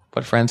lady.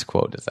 What Friends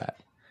quote is that?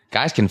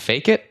 Guys can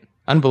fake it.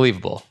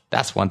 Unbelievable.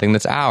 That's one thing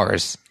that's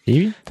ours.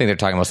 Phoebe? I think they're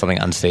talking about something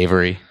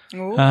unsavory.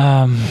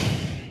 I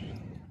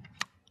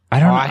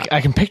don't know.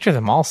 I can picture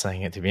them all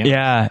saying it, to be honest.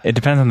 Yeah, it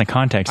depends on the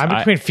context. I'm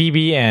between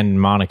Phoebe and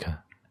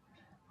Monica.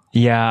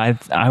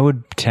 I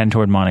would tend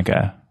toward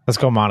Monica. Let's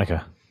go,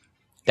 Monica.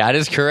 That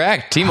is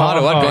correct. Team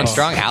Ottawhat going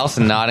strong.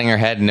 Alison nodding her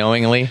head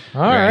knowingly.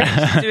 All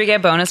right. Do we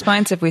get bonus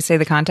points if we say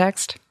the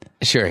context?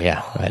 Sure,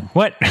 yeah. Go ahead.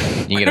 What?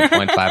 You get a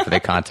 0.5 for the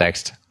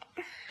context.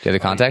 Do you have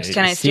the context?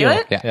 Can I steal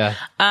it? Yeah.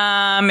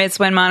 It's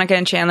when Monica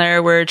and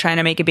Chandler were trying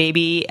to make a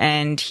baby,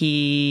 and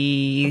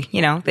he,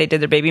 they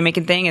did their baby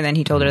making thing, and then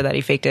he told her that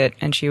he faked it,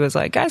 and she was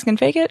like, "Guys can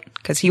fake it,"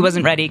 because he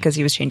wasn't ready because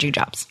he was changing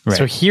jobs. Right.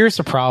 So here's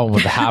the problem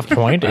with the half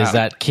point is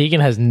that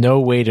Keegan has no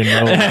way to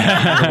know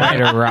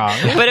right or wrong.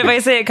 But if I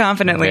say it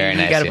confidently, Very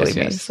nice, you gotta yes, believe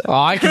me. yes. So. Oh,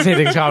 I can say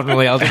things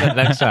confidently. I'll do that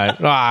next time.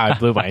 I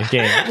blew my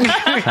game.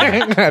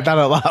 I thought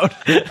out loud.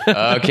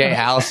 Okay,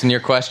 Alison,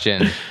 your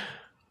question.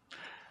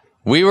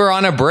 We were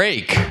on a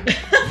break.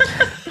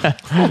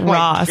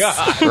 Ross.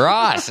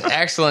 Ross,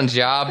 excellent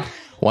job.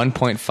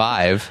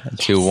 1.5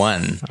 to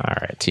 1. All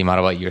right. Team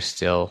Ottawhat, you're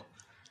still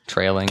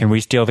trailing. Can we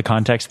steal the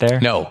context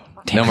there? No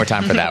more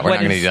time for that. We're not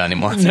going to do that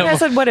anymore. I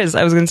said what is.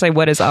 I was going to say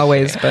what is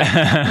always, but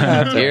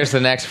Here's the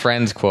next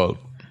Friends quote.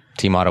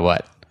 Team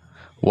Ottawhat.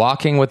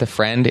 Walking with a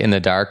friend in the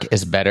dark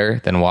is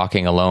better than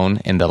walking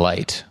alone in the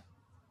light.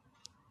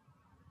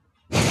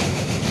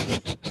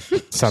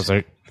 Sounds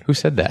like, Who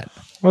said that?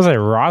 was it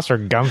Ross or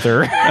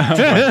Gunther?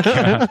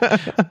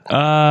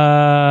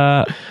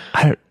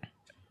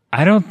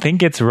 I don't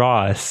think it's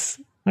Ross.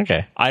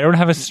 Okay. I don't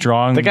have a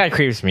strong... The guy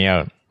creeps me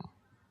out.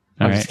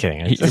 I'm All just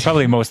kidding. You're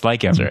probably most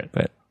like him. right.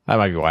 But That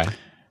might be why.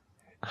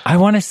 I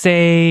want to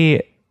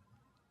say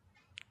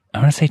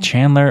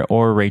Chandler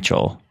or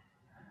Rachel,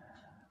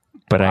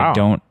 but Wow. I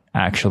don't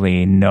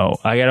actually know.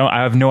 I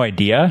have no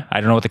idea. I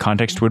don't know what the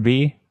context would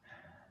be.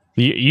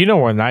 You know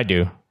more than I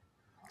do.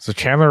 So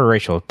Chandler or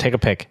Rachel, take a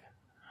pick.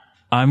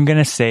 I'm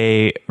gonna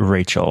say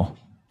Rachel.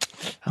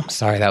 I'm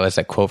sorry, that was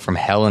a quote from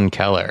Helen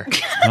Keller.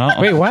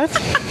 Oh, Wait, what?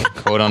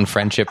 Quote on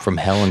friendship from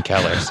Helen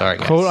Keller. Sorry,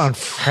 guys. Quote on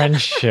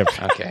friendship.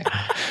 Okay.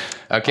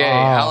 Okay,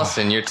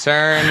 Allison, your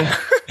turn.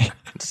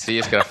 Let's see,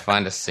 it's got to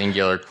find a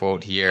singular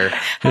quote here.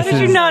 How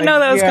did you not know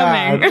that was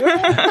coming?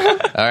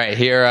 All right,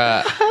 here.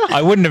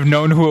 I wouldn't have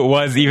known who it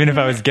was even if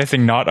I was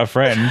guessing not a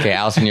friend. Okay,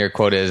 Allison, your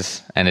quote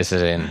is, and this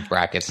is in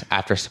brackets,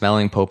 after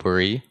smelling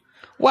potpourri.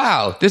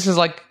 Wow, this is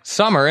like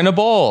summer in a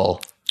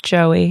bowl.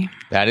 Joey.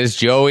 That is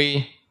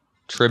Joey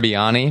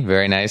Tribbiani.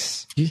 Very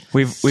nice.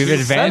 We've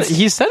advanced.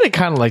 He said it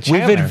kind of like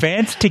Chandler. We've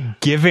advanced to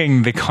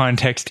giving the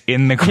context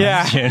in the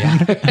question.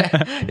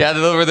 Yeah,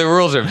 the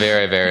rules are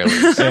very, very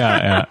loose.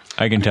 Yeah,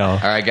 I can tell. All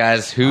right,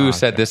 guys, who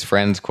said this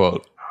friend's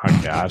quote?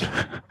 Oh, God.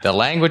 The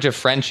language of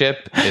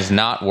friendship is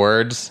not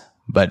words,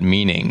 but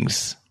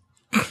meanings.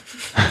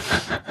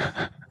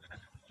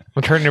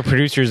 I'm turning to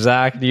producer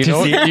Zach. Do you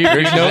know? Zach,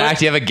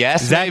 do you have a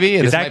guess, Zach,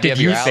 maybe? This Zach, might be up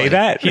did your you say alley.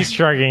 that? He's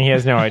shrugging. He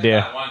has no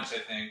idea. Once,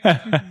 I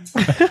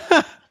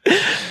think.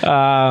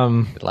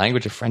 The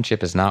language of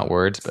friendship is not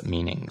words, but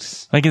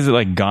meanings. Like, is it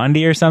like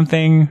Gandhi or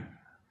something?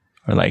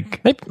 Or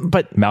like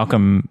But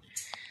Malcolm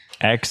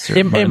X? Or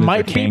it Martin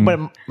might Luther be, King? but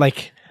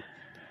like,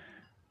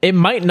 it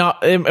might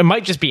not. It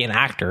might just be an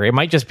actor. It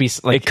might just be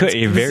like It could.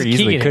 It very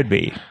easily Keegan. could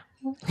be.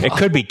 It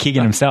could be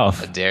Keegan himself.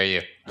 How dare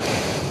you?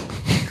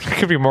 It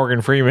could be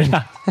Morgan Freeman.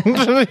 Do you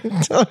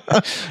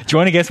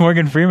want to guess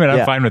Morgan Freeman? I'm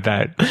Yeah. fine with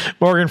that.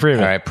 Morgan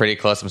Freeman. All right, pretty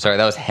close. I'm sorry.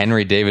 That was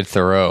Henry David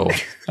Thoreau.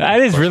 That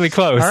is really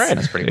close. All right.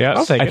 That's pretty Yeah,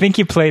 close. I'll take I it. think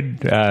he played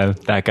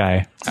that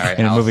guy All right,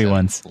 in a movie Allison,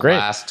 once. Great.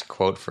 Last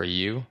quote for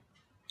you.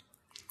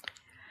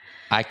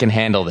 I can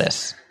handle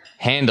this.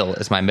 Handle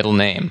is my middle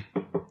name.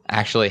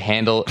 Actually,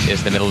 Handle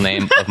is the middle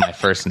name of my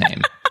first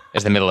name.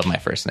 Is the middle of my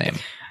first name.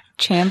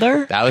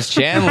 Chandler? That was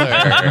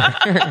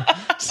Chandler.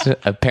 So,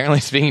 apparently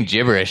speaking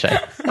gibberish.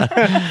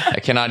 I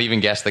cannot even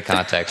guess the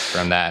context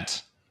from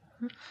that.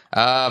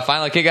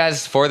 Finally, okay,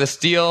 guys, for the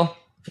steal.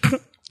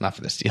 Not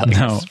for the steal. I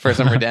guess, for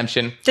some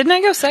redemption. Didn't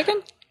I go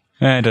second?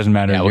 It doesn't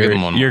matter. Yeah, we'll give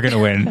him one more. You're going to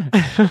win.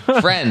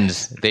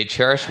 Friends, they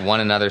cherish one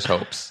another's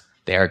hopes.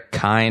 They are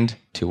kind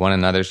to one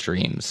another's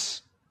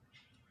dreams.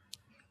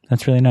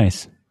 That's really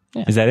nice.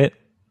 Yeah. Is that it?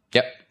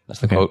 Yep, that's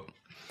the quote.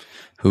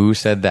 Who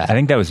said that? I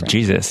think that was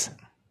Jesus.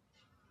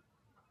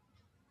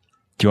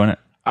 Do you want to?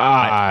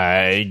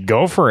 I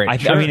go for it. I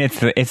Sure. mean, it's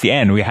the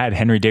end. We had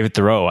Henry David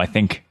Thoreau. I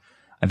think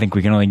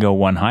we can only go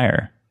one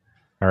higher.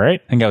 all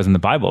right. I think that was in the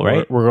Bible,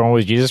 right? We're going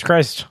with Jesus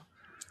Christ.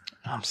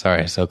 I'm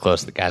sorry, so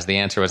close. Guys, the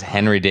answer was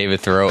Henry David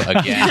Thoreau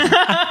again.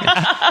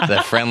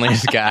 The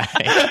friendliest guy.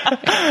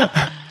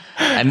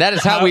 And that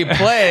is how we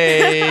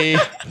play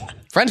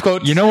Friends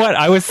Quotes. You know what?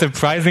 I was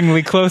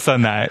surprisingly close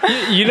on that.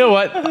 You know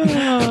what?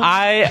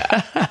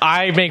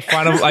 I make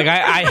fun of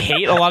I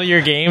hate a lot of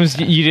your games.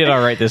 You did all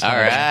right this time. All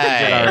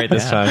right. You did all right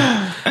this time.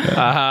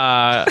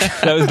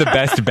 That was the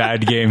best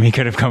bad game he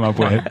could have come up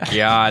with.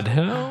 God,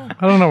 I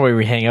don't know where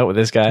we hang out with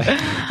this guy.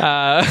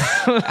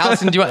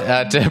 Alison, do you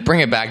want to bring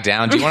it back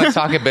down? Do you want to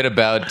talk a bit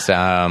about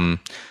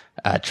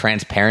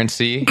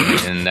transparency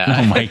in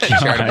my God.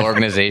 charitable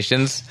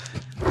organizations?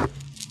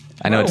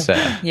 I know it's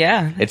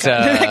Yeah. it's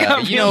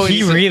you know He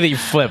it's, really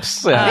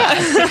flips.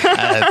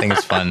 I think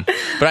it's fun,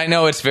 but I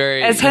know it's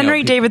very As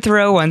Henry David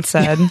Thoreau once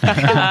said.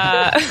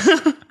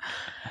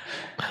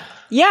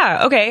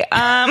 Yeah, okay.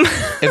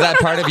 Is that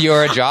part of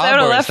your job, Out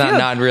of or left it's not, field.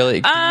 not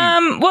really?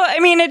 Well, I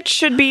mean, it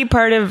should be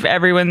part of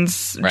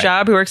everyone's Right.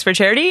 job who works for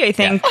charity. I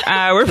think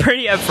we're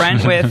pretty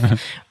upfront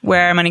with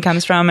where our money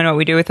comes from and what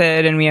we do with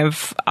it, and we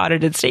have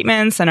audited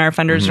statements, and our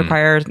funders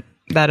require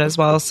that as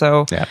well.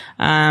 So, Yeah.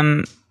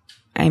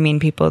 I mean,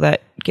 people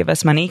that give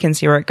us money can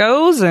see where it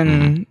goes,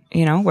 and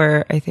you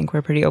know, I think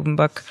we're pretty open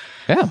book.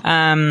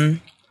 Yeah.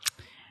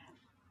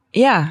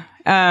 Yeah.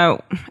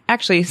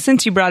 Actually,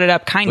 since you brought it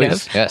up, kind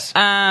Please. of. Yes.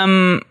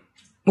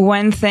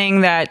 One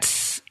thing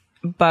that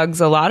bugs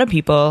a lot of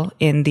people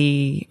in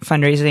the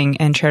fundraising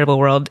and charitable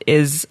world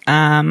is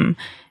I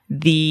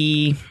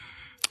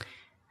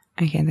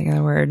can't think of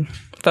the word,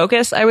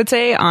 focus, I would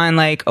say, on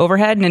like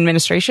overhead and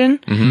administration.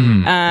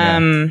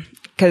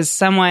 Because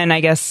someone, I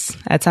guess,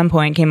 at some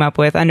point came up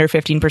with under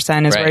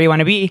 15% is Right. where you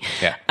want to be.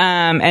 Yeah.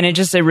 And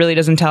it really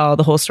doesn't tell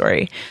the whole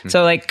story.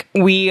 So like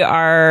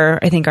I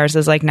think ours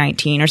is like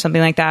 19 or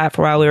something like that.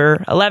 For a while we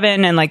were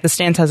 11, and like the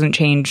stance hasn't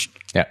changed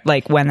Yeah.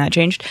 like when that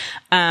changed.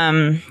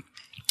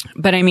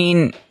 But I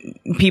mean,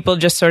 people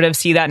just sort of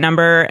see that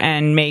number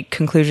and make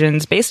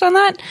conclusions based on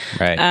that.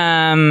 Right.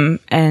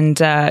 And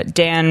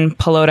Dan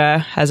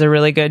Pallotta has a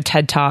really good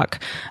TED Talk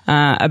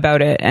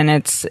about it. And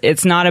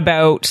it's not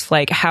about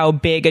like how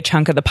big a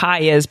chunk of the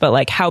pie is, but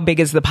like how big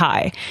is the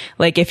pie?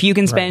 Like if you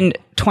can spend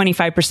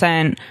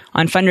 25%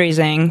 on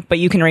fundraising, but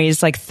you can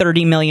raise like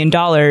 $30 million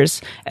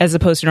as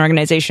opposed to an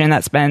organization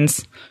that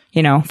spends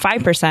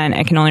 5%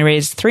 and can only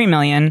raise 3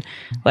 million,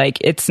 like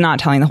it's not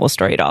telling the whole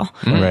story at all.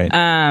 Right.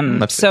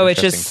 That's So an it's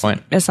interesting just,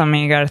 point. it's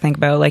something you got to think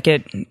about. Like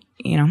you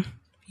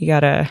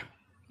gotta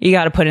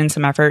put in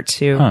some effort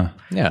to,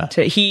 Yeah.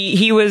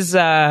 he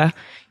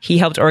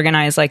helped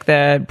organize like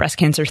the breast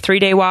cancer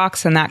 3-day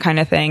walks and that kind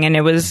of thing. And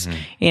it was,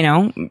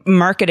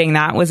 marketing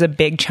that was a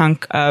big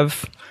chunk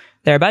of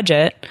their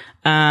budget.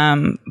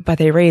 But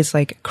they raised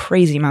like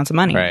crazy amounts of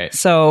money. Right.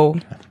 So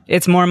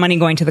it's more money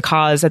going to the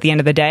cause at the end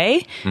of the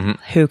day.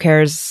 Who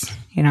cares,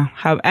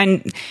 how,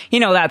 and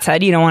that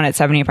said, you don't want it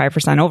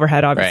 75%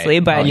 overhead, obviously,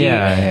 Right. but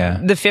Yeah.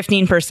 the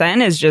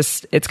 15% is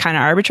just, it's kind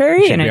of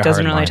arbitrary Should and be it a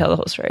doesn't hard really line. tell the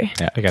whole story.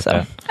 Yeah, I get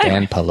that.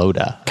 Dan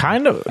Pallotta.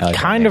 Kind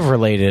of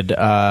related.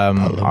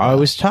 I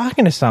was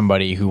talking to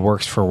somebody who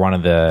works for one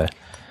of the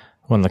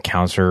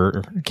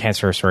cancer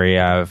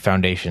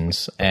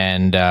foundations,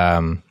 and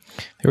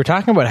they were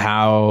talking about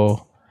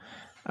how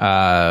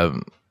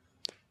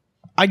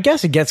I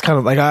guess it gets kind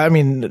of like,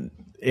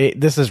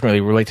 this doesn't really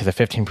relate to the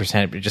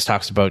 15%. It just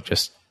talks about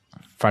just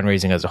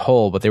fundraising as a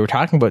whole, but they were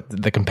talking about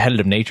the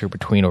competitive nature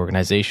between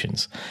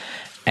organizations.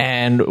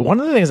 And one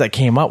of the things that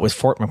came up was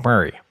Fort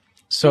McMurray.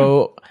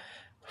 So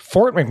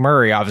Fort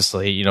McMurray,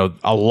 obviously,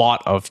 a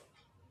lot of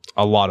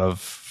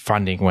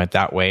funding went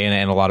that way,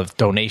 and a lot of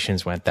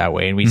donations went that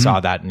way. And we saw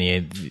that in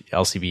the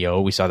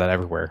LCBO. We saw that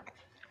everywhere.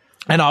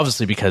 And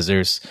obviously because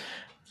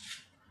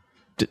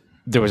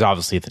there was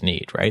obviously the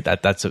need, right?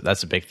 That's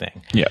a big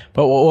thing. Yeah.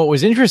 But what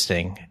was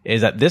interesting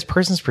is that this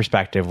person's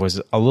perspective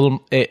was a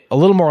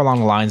little more along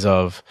the lines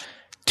of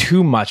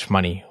too much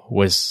money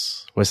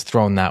was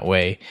thrown that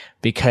way,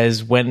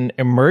 because when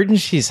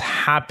emergencies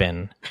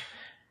happen,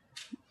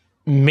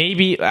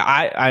 maybe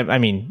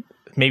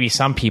maybe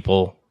some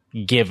people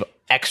give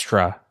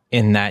extra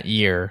in that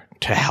year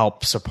to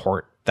help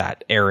support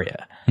that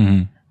area,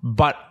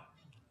 but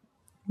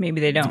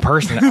Maybe they don't.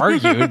 person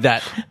argued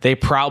that they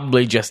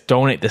probably just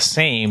donate the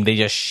same. They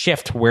just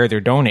shift where they're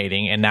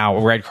donating, and now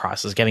Red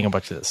Cross is getting a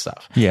bunch of this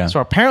stuff. Yeah. So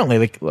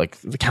apparently, like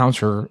the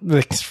cancer,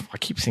 I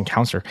keep saying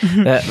cancer,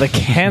 the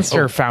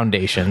cancer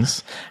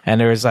foundations, and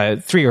there's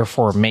 3 or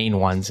 4 main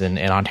ones in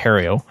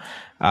Ontario.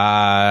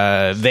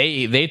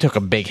 They took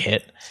a big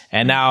hit,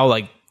 and now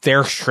like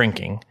they're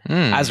shrinking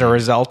as a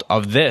result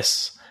of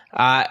this.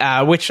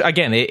 Which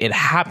again, it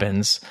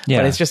happens,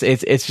 Yeah. but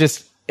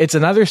it's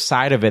another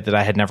side of it that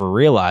I had never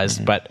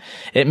realized, but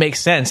it makes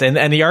sense.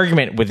 And the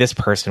argument with this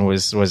person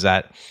was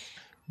that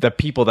the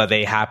people that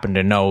they happened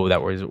to know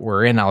that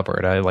were in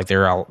Alberta, like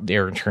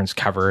their insurance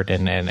covered,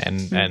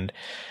 and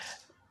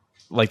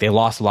like they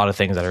lost a lot of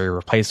things that are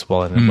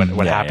irreplaceable. And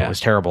what happened was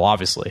terrible,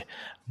 obviously.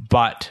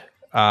 But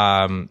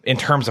in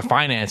terms of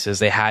finances,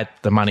 they had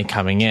the money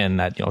coming in.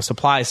 That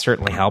supplies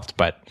certainly helped,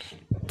 but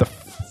the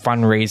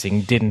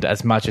fundraising didn't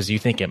as much as you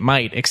think it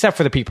might, except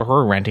for the people who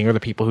are renting or the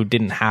people who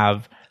didn't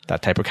have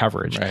that type of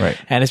coverage. Right.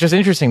 And it's just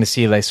interesting to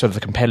see like sort of the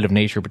competitive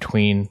nature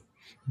between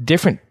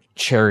different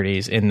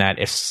charities, in that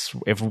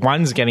if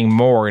one's getting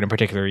more in a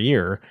particular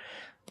year,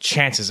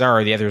 chances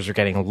are the others are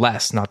getting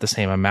less, not the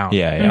same amount.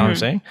 Yeah, You know what I'm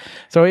saying?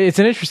 So it's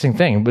an interesting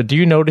thing. But do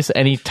you notice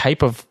any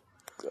type of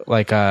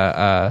like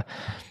I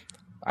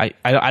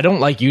don't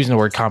like using the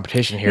word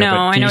competition here, No, but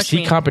I do know you what you see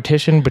mean.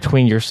 competition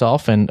between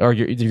yourself or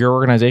your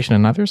organization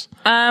and others?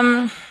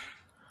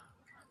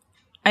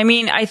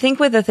 I think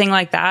with a thing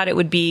like that, it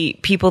would be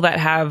people that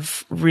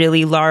have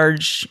really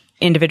large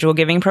individual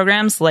giving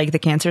programs, like the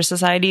cancer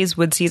societies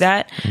would see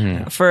that.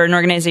 For an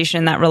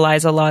organization that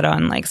relies a lot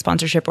on like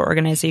sponsorship or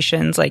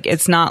organizations, like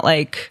it's not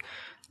like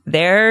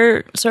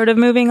they're sort of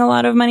moving a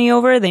lot of money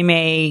over. They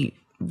may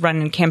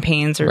run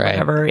campaigns or Right.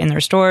 whatever in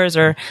their stores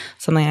or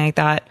something like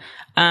that.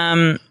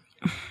 And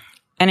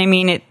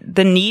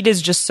the need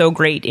is just so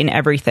great in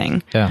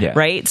everything. Yeah.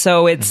 Right.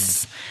 So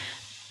it's,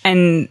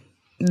 and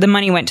the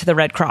money went to the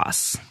Red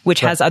Cross,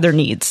 which has other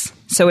needs.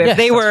 So if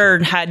they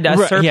had a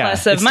surplus yeah,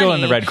 of it's money, still in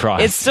the Red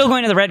Cross. it's still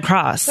going to the Red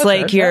Cross.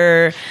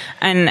 And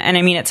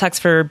it sucks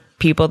for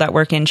people that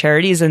work in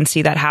charities and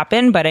see that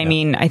happen. But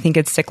I think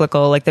it's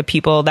cyclical. Like the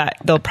people that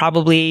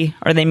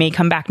they may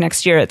come back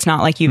next year. It's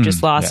not like you've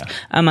just lost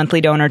a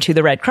monthly donor to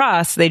the Red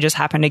Cross. They just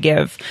happen to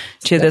give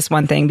to this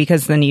one thing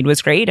because the need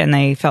was great and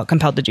they felt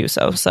compelled to do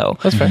so. So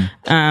That's fair.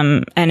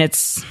 and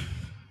it's,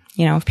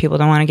 if people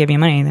don't want to give you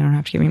money, they don't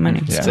have to give you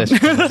money. Yeah. So It's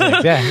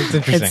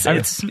interesting.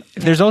 it's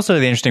There's also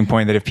the interesting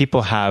point that if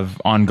people have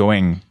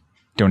ongoing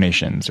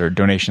donations or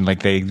donation,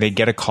 like they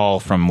get a call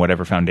from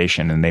whatever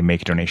foundation and they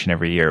make a donation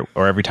every year,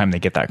 or every time they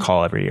get that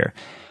call every year.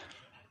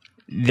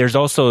 There's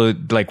also,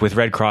 like with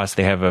Red Cross,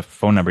 they have a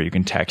phone number you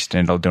can text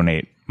and it'll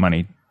donate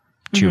money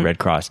to Red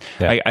Cross.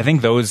 Yeah. I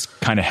think those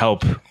kind of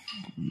help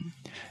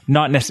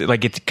not necessarily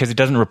like it's because it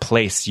doesn't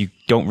replace. You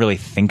don't really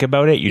think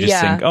about it. You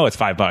just think, oh, it's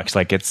 $5.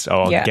 Like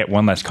I'll get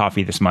one less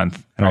coffee this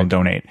month and I'll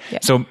donate. Yeah.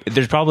 So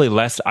there's probably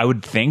less. I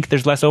would think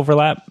there's less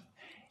overlap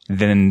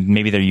than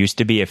maybe there used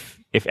to be. If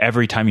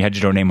every time you had to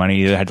donate money,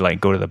 you either had to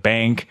like go to the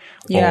bank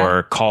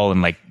or call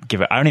and like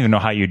give it. I don't even know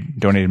how you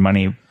donated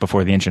money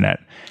before the internet.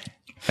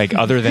 Like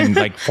other than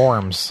like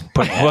forms.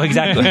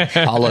 Exactly.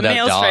 Hollowed out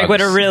Mail dogs. strike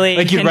would have really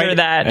like hindered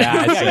that.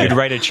 Yeah, you'd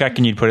write a check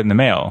and you'd put it in the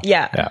mail.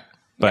 Yeah.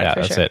 But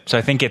that's sure. it. So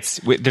I think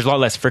there's a lot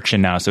less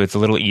friction now. So it's a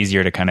little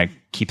easier to kind of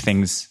keep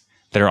things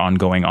that are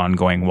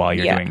ongoing while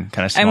you're doing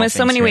kind of small and with so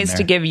things many here ways and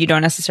to there. give, you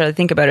don't necessarily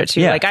think about it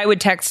too. Yeah. Like I would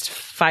text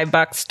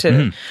 $5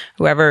 to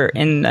whoever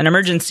in an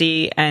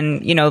emergency,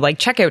 and like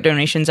checkout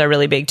donations are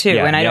really big too.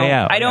 Yeah. And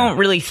I don't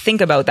really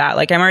think about that.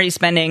 Like I'm already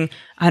spending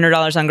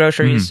 $100 on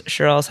groceries.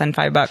 Sure, I'll send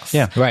 $5.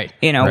 Yeah. Right.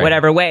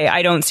 Whatever way.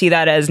 I don't see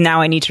that as now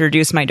I need to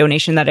reduce my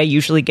donation that I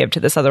usually give to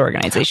this other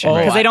organization,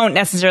 because I don't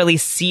necessarily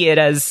see it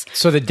as.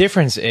 So the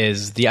difference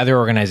is the other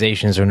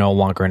organizations are no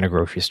longer in the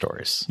grocery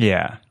stores.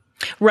 Yeah.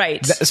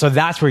 Right. So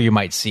that's where you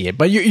might see it.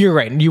 But you're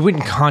right. You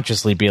wouldn't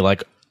consciously be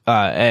like,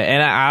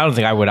 and I don't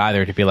think I would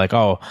either, to be like,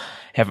 oh,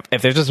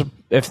 if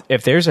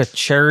there's a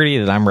charity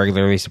that I'm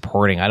regularly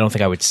supporting, I don't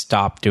think I would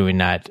stop doing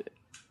that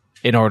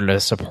in order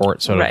to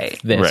support sort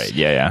of this. Right.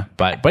 Yeah.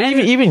 But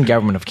even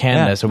Government of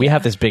Canada. So we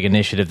have this big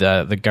initiative,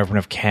 the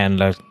Government of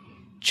Canada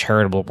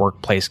Charitable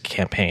Workplace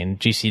Campaign,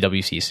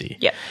 GCWCC.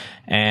 Yeah.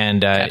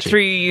 And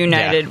through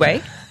United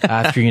Way.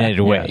 Through United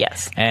Way.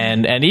 Yes.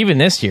 And even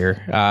this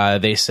year,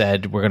 they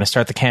said we're going to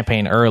start the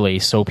campaign early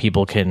so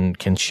people can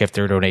shift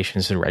their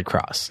donations to the Red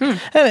Cross. And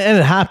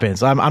it happens.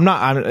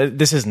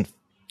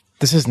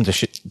 This isn't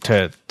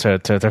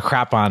to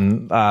crap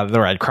on the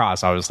Red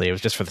Cross. Obviously, it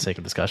was just for the sake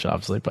of discussion.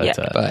 Obviously, but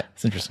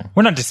it's interesting.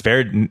 We're not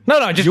disparaging.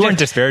 No, You weren't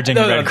disparaging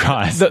the Red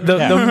Cross.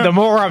 The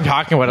more I'm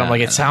talking about it, I'm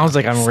like, it sounds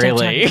like I'm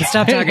really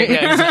Stop talking.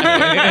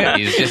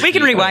 We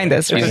can rewind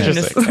this.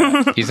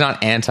 He's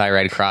not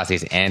anti-Red Cross.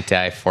 He's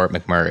anti-Fort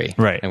McMurray.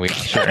 Right. And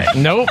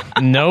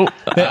Nope.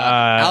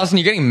 Alison,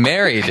 you're getting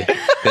married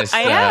this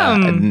I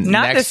am.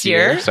 Not next this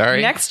year.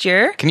 Sorry. Next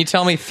year. Can you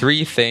tell me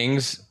 3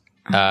 things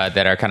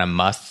that are kind of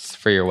musts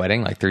for your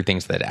wedding? Like 3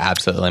 things that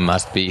absolutely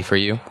must be for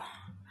you?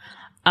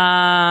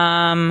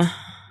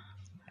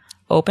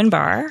 Open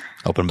bar.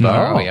 Open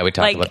bar. Oh, yeah, we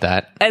talked about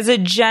that. As a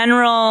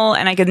general,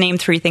 and I could name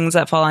 3 things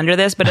that fall under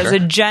this, but as a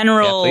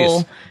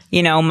general,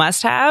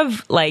 must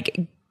have,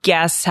 like,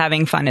 guests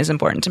having fun is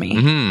important to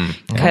me.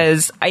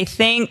 Because I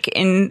think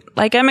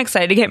I'm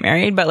excited to get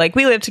married, but like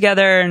we live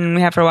together and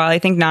we have for a while. I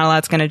think not a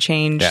lot's going to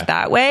change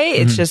that way.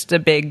 It's just a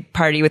big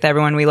party with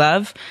everyone we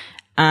love.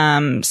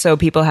 So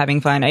people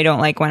having fun. I don't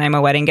like when I'm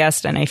a wedding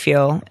guest and I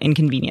feel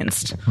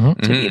inconvenienced to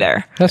be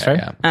there. That's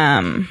right.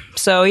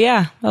 So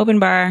yeah, open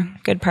bar,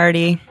 good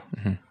party.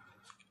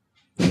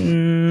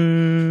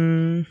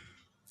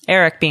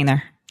 Eric being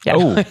there. Yeah.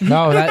 Oh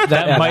no,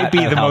 that might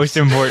be the most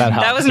important.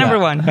 That was number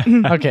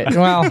 1. Okay.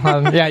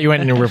 Well, you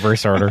went in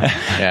reverse order.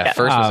 Yeah.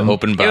 First was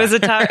open bar. It was a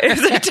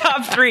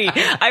top 3.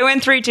 I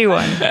went 3, 2,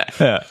 1.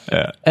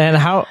 And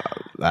how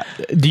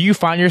do you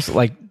find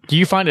do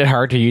you find it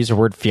hard to use the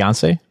word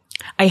fiance?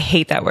 I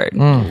hate that word.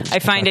 I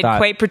find it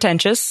quite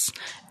pretentious,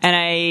 and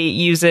I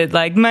use it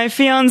like my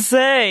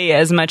fiance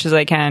as much as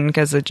I can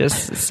because it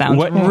just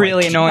sounds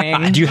really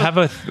annoying. Do you have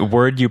a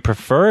word you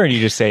prefer, or do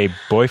you just say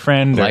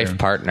boyfriend? Life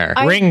partner.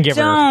 Ring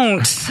giver.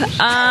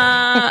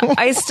 I don't.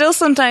 I still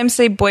sometimes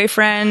say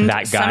boyfriend.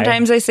 That guy.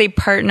 Sometimes I say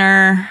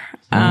partner.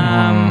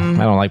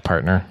 I don't like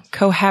partner.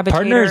 Cohabitator.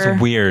 Partner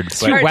is weird.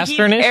 Too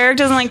Westernish. Eric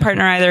doesn't like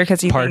partner either because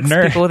he thinks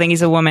people think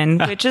he's a woman,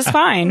 which is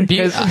fine.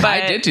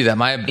 I did do that.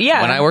 When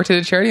I worked at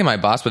a charity, my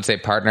boss would say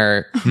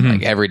partner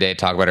like every day,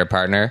 talk about her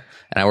partner.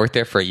 And I worked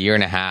there for a year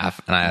and a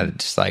half, and I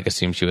just like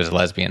assumed she was a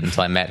lesbian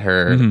until I met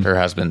her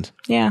husband.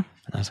 Yeah.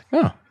 And I was like,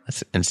 oh,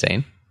 that's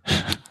insane.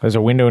 There's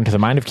a window into the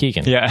mind of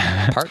Keegan.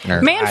 Yeah.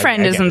 Partner. Man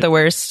friend isn't the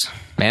worst.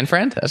 Man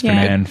friend? That's pretty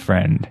Yeah. good. Man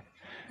friend.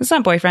 It's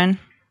not boyfriend.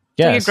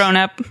 Yes. Like a grown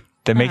up.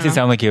 That makes it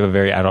sound like you have a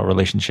very adult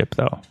relationship,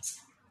 though.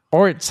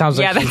 Or it sounds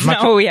like Yeah, that's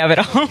not what we have at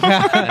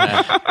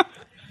all.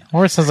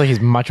 Or it sounds like he's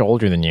much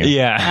older than you.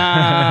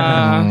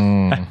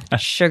 Yeah.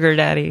 Sugar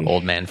daddy.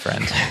 Old man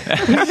friend.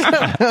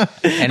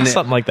 And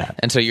Something like that.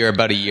 And so you're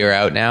about a year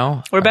out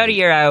now? We're about a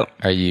year out.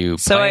 Are you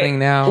planning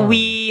now?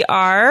 We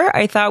are.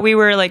 I thought we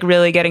were like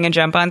really getting a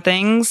jump on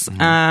things.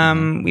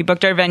 We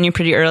booked our venue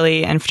pretty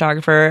early and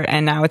photographer,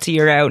 and now it's a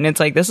year out, and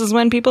it's like this is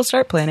when people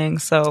start planning.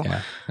 So,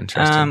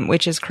 interesting.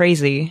 Which is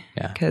crazy.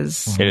 Yeah.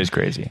 Because It is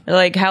crazy. they're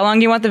like, how long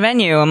do you want the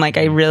venue? I'm like,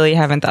 I really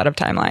haven't thought of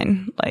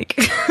timeline. Like,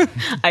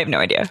 I have no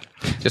idea.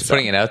 Just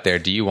putting it out there,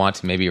 do you want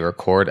to maybe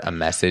record a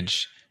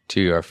message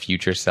to your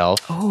future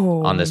self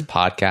on this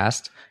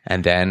podcast?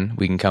 And then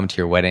we can come to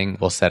your wedding.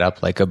 We'll set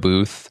up like a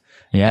booth.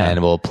 Yeah.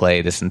 And we'll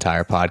play this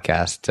entire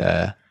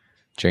podcast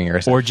during your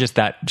reception. Or just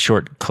that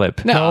short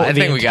clip. No, I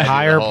the think we got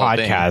entire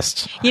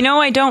podcast. You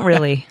know, I don't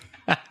really.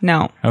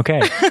 No.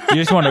 Okay. You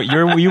just want to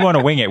you want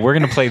to wing it. We're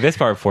going to play this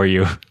part for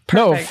you.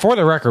 No, for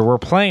the record, we're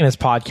playing this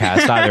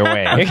podcast either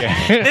way.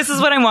 This is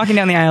what I'm walking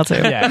down the aisle to.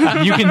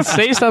 Yeah, you can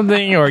say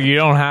something or you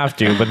don't have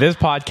to, but this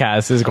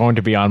podcast is going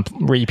to be on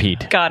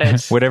repeat. Got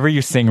it. Whatever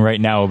you sing right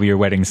now will be your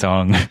wedding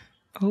song.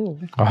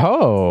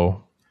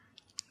 Oh.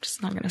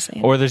 Just not going to say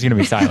it. Or there's going to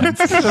be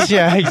silence.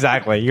 Yeah,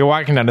 exactly. You're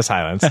walking down to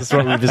silence. That's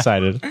what we've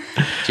decided. Do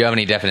you have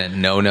any definite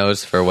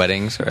no-nos for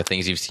weddings or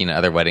things you've seen at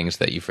other weddings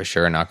that you for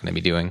sure are not going to be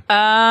doing?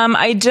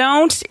 I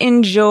don't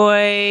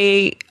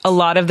enjoy a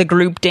lot of the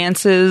group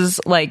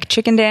dances, like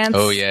chicken dance.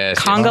 Oh, yes.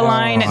 Conga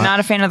line. Not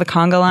a fan of the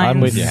conga lines.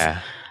 I'm with you.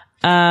 Yeah.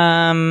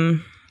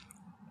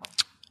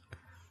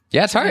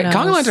 Yeah, it's hard. What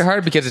Conga else? lines are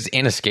hard because it's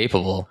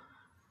inescapable.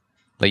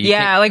 Like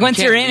Yeah, like once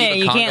you're in it,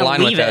 you can't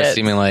leave without it.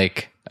 seeming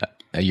like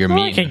you're I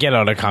mean. can't get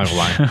out of conga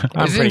line.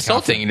 I'm It's pretty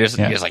insulting. You're just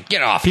like,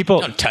 get off.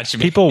 People Don't touch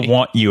me. People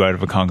want you out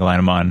of a conga line,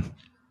 Amon.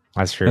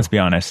 That's true. Let's be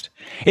honest.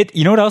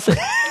 You know what else?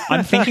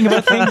 I'm thinking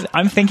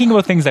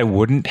about things I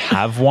wouldn't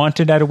have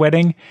wanted at a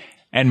wedding,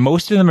 and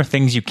most of them are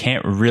things you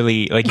can't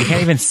really you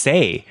can't even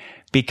say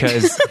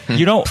because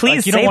you don't.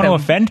 Please you don't say want to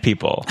them. offend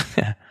people.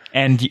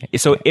 And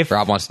so if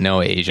Rob wants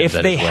no Asians. if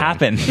at they his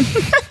wedding. happen.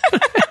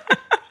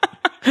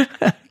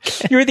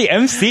 You're the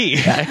MC.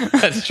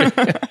 That's true.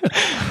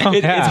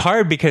 It's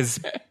hard because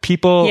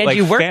people He had like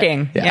you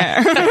working.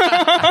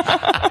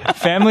 Yeah.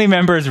 family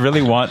members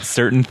really want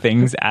certain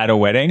things at a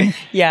wedding.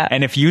 Yeah.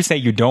 And if you say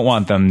you don't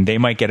want them, they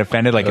might get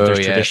offended. Like if there's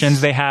yes.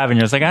 traditions they have and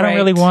you're just like, I don't Right.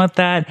 really want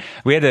that.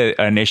 We had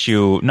not an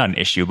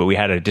issue, but we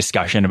had a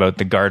discussion about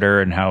the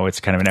garter and how it's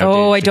kind of an outdated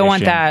Oh, I don't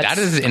want tradition. that. That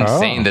is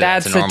insane.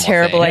 That's That's a a normal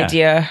terrible thing.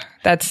 idea.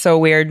 That's so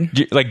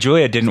weird. Like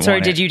Julia didn't Sorry,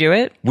 want did it. you do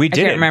it? We I did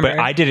can't it, remember. but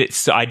I did it.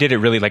 So I did it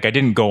really I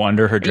didn't go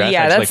under her dress.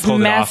 Yeah, I just that's pulled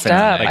messed it off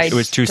up. and I it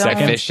was 2 don't-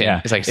 seconds. Fishing. Yeah,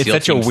 It's like it's SEAL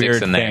such a Team 6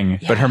 weird in there. thing.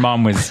 But her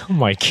mom was Oh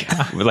my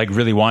God.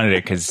 really wanted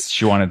it because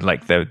she wanted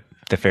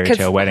the fairy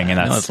tale wedding, and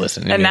Let's that's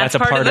listen. And that's that's a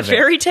part of the part of it.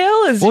 fairy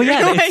tale? Is well,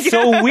 yeah, it's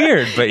so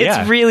weird, but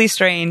yeah, It's really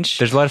strange.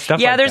 there's a lot of stuff.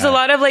 Yeah, like there's that. a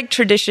lot of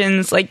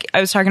traditions. Like I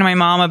was talking to my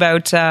mom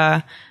about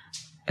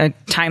a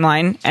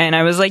timeline, and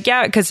I was like,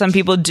 yeah, because some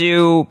people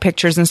do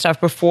pictures and stuff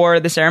before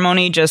the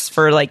ceremony just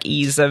for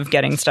ease of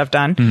getting stuff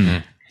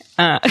done.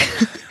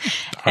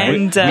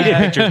 And we did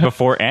pictures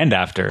before and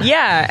after.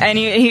 yeah,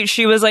 and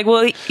she was like,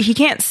 well, he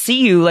can't see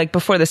you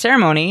before the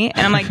ceremony,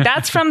 and I'm like,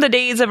 that's from the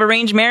days of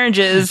arranged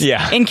marriages.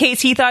 Yeah. In case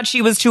he thought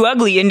she was too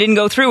ugly and didn't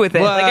go through with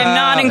it. I'm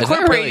not Is that really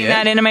incorporating it?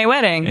 that into my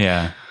wedding.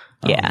 Yeah.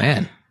 Yeah.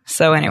 Man.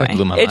 So anyway, That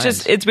blew my it's mind.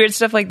 just it's weird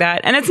stuff like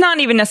that, and it's not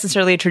even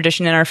necessarily a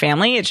tradition in our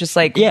family. It's just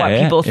what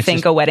Yeah, people it's think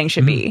just- a wedding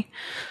should be.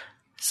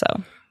 So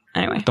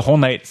anyway, The whole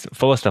night's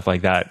full of stuff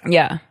like that.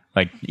 yeah,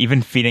 Like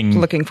even feeding,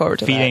 Looking forward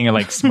to feeding,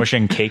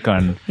 smushing cake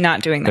on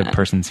not doing the that.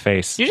 person's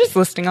face. You're just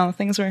listing all the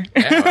things where.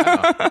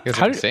 Wow.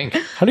 How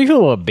do you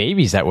feel about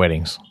babies at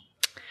weddings?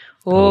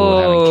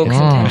 Oh,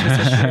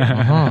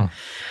 Uh-huh.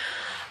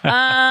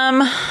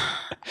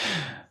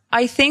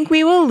 I think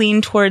we will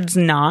lean towards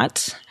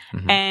not,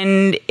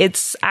 and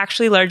it's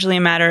actually largely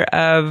a matter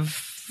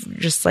of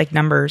just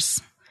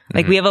numbers.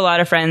 We have a lot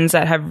of friends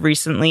that have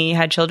recently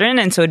had children,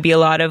 and so it'd be a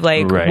lot of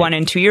Right. 1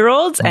 and 2 year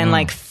olds, and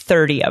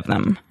 30 of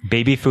them.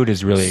 Baby food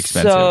is really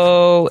expensive,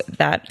 So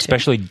that too.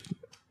 especially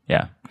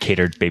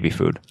catered baby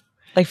food.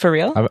 For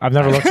real? I've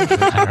never looked at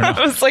it.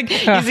 I was like,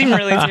 you seem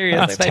really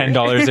serious. It's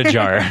 $10 a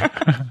jar.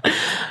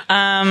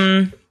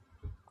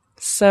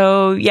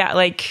 So yeah,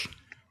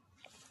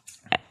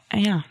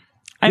 yeah.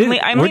 I'm we're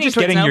leaning just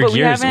towards getting no, your but we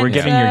gears. We're haven't,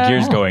 getting your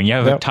gears going. You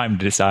have Yep. time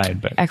to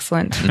decide, but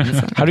Excellent.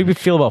 How do you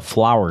feel about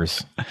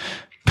flowers?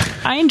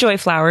 I enjoy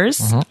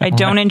flowers. I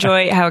don't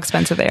enjoy how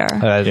expensive they are,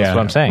 That's Yeah.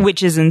 what I'm saying.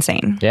 which is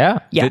insane. Yeah.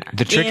 Yeah.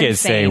 the trick is,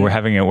 say Insane. we're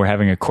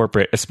having a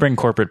spring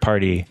corporate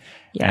party,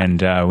 Yeah.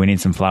 and we need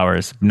some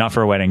flowers, not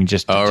for a wedding,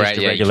 just Oh, just right.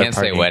 a Yeah, you regular can't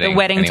party. say wedding. The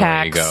wedding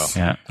anywhere you tax. go.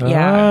 Yeah.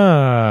 Yeah.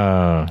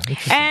 Ah.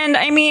 And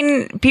I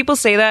mean, people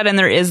say that, and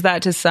there is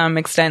that to some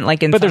extent, in But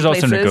some there's also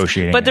places.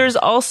 negotiating But it. there's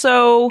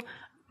also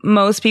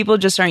most people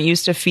just aren't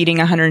used to feeding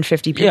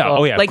 150 people. Yeah,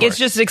 oh yeah, of it's course.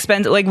 just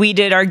expensive. We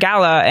did our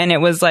gala, and it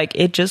was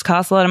it just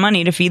costs a lot of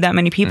money to feed that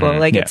many people.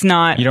 Yeah. It's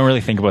not. You don't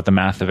really think about the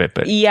math of it,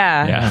 but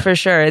Yeah, for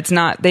sure. It's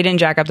not. They didn't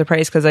jack up the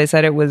price because I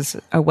said it was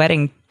a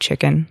wedding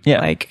chicken.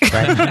 Yeah.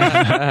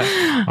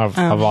 Of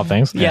all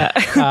things. Yeah.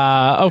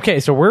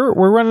 Okay, so we're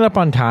running up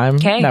on time.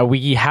 'Kay. Now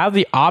we have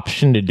the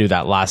option to do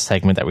that last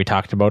segment that we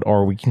talked about,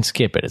 or we can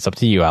skip it. It's up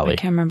to you, Ali. I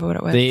can't remember what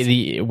it was.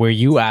 The where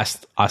you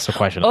asked us a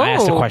question. I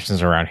asked the Oh.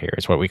 questions around here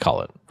is what we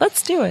call it.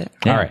 Let's do it.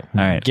 Yeah. All right.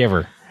 All right. Give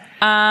her.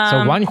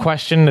 So one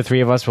question, the three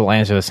of us will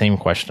answer the same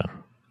question.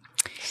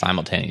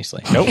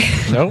 Simultaneously. Nope.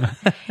 Nope.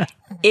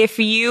 If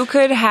you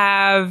could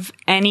have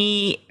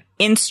any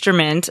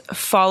instrument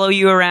follow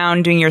you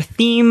around doing your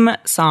theme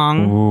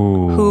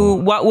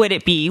song, what would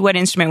it be? What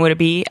instrument would it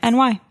be, and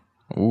why?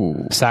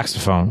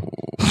 Saxophone.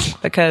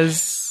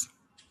 Because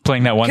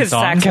Playing that one 'Cause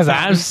song. sax- Because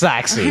I'm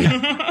sexy.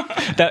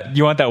 That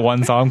you want that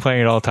one song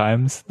playing at all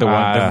times?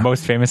 The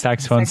most famous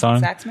saxophone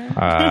song?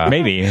 Saxman?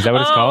 Maybe. Is that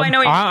what it's called? I know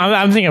what you're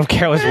I'm thinking of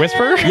Careless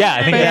Whisper. Yeah,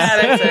 I think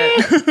that's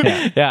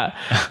it. Yeah,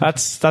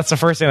 that's the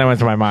first thing that went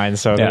to my mind.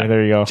 So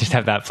there you go. Just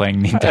have that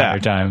playing the entire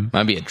time.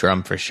 Might be a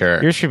drum for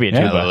sure. Yours should be a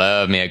tuba. I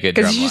love me a good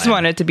drum Because you just line.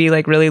 want it to be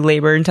like really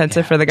labor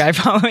intensive for the guy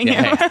following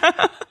you.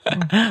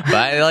 But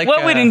I like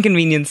What would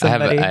inconvenience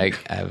somebody? I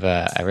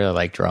really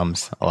like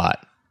drums a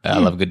lot. I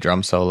love a good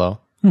drum solo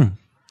and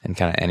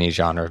kind of any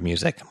genre of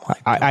music.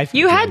 I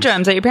You had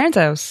drums at your parents'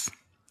 house.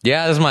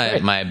 Yeah, this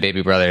is my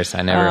baby brothers.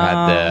 I never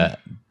had the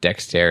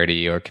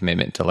dexterity or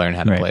commitment to learn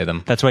how to play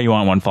them. That's why you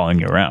want one following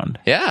you around.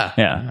 Yeah.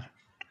 Yeah.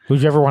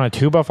 Would you ever want a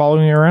tuba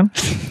following you around?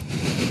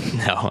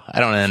 No, I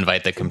don't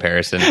invite the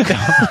comparison.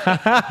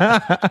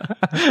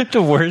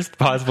 The worst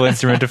possible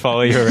instrument to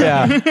follow you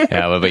around.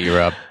 Yeah, what about you,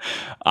 Rob?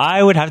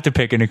 I would have to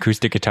pick an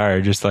acoustic guitar,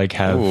 just like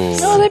have Oh,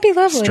 that'd be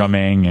lovely.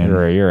 strumming and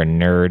You're a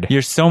nerd.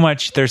 there's so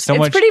much It's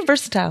much pretty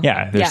versatile.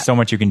 yeah, there's so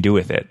much you can do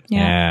with it.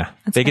 Yeah.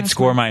 That's They could nice.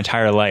 score my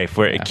entire life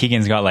where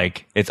Keegan's got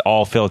like it's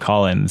all Phil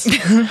Collins.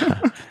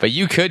 But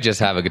you could just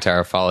have a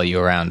guitar follow you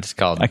around. It's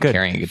called I could.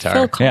 carrying a guitar.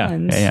 Phil Yeah,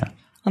 Collins. yeah.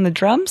 On the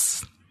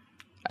drums?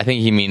 I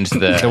think he means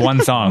The the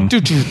one song.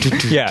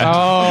 Yeah.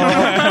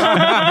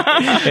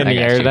 In the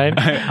got air you. night.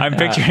 I'm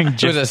picturing it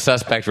was just a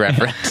suspect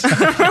reference.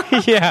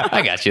 Yeah.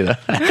 I got you though.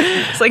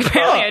 It's like,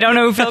 apparently I don't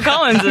know who Phil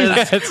Collins is.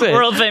 That's it.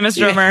 World famous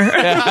drummer.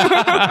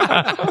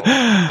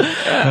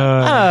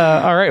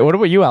 All right. What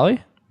about you,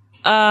 Allie?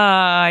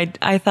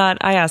 I thought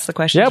I asked the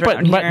question. Yeah,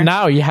 but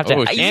now you have to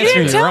Oh, answer you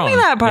didn't your tell own. me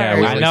that part. Yeah,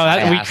 we I know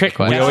that we asked trick. the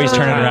question. we always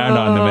turn it around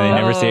on them and they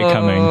never see it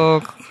coming.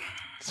 Oh,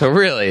 So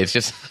really, it's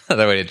just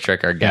another way to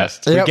trick our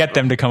guests. We get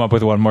them to come up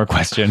with one more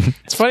question.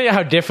 It's funny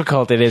how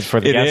difficult it is for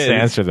the It guests to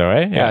is. answer, though,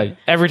 right? Yeah,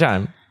 every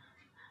time.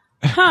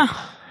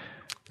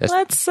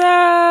 let's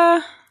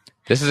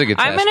This is a good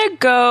test. I'm gonna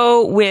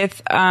go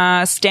with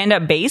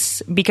stand-up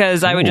bass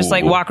because I would just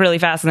like walk really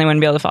fast and they wouldn't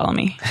be able to follow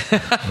me.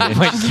 Oh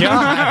my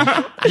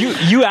God.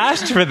 You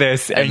asked for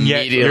this and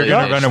yet you're Immediately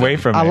going to ditched run away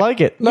from I it. like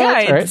it. No, Yeah,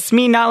 that's all right. it's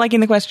me not liking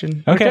the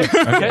question. Okay.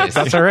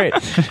 That's all right.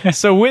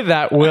 So with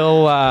that,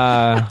 we'll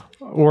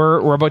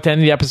we're about to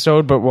end the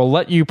episode, but we'll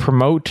let you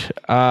promote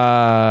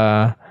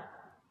Ottawa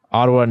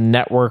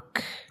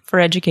Network For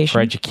education. for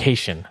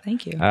Education.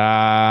 Thank you.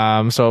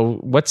 So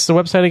what's the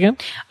website again?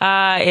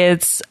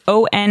 It's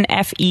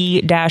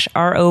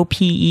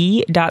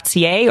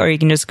onfe-rope.ca, or you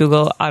can just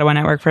Google Ottawa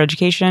Network for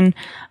Education,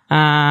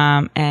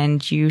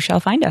 and you shall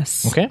find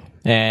us. Okay.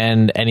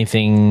 And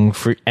anything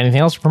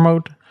else to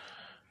promote?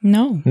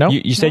 No. No.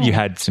 You said you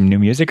had some new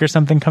music or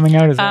something coming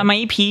out? Is that? My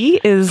EP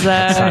is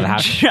happening.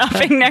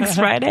 dropping next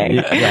Friday.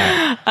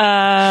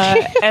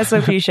 Yeah.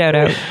 SOP shout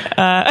out.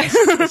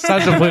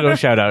 Sons of Pluto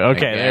shout out.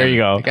 Okay, there you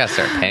go. You gotta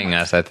start paying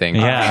us, I think.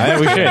 Yeah.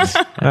 We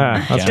should.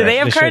 That's Do they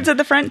right. have cards at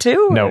the front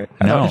too? No,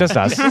 No. just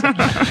us.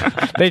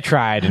 They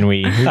tried, and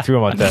we threw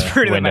them out the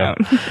Threw them window.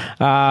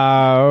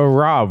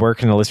 Rob, where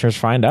can the listeners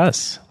find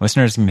us?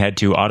 Listeners can head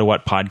to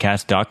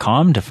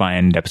ottawhatpodcast.com to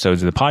find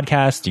episodes of the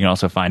podcast. You can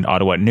also find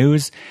Ottawhat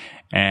News.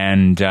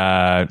 And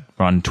we're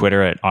on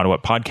Twitter at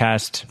Ottawhat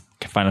Podcast. You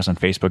can find us on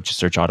Facebook. Just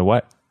search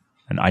Ottawhat.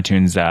 And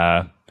iTunes,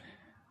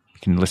 you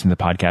can listen to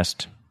the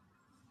podcast.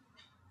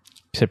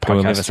 You said Go podcast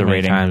leave us a too many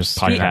rating. times.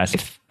 Podcast.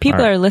 If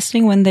people are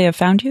listening when they have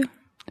found you,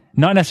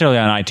 Not necessarily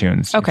on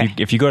iTunes. Okay.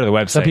 If you go to the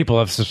website. Some people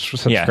have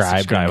subscribed. Yeah,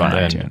 subscribe on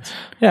and- iTunes.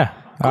 Yeah.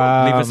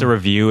 Leave us a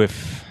review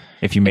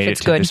if you made it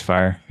it's to good. this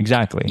far.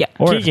 Exactly. Yeah.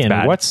 Or if it's Keegan,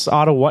 bad. what's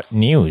Ottawa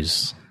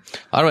News?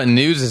 Ottawa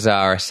News is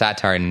our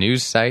satire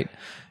news site.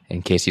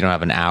 In case you don't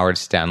have an hour to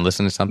sit down and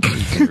listen to something,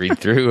 you can read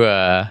through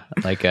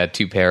like a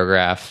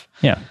 2-paragraph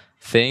Yeah.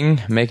 thing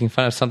making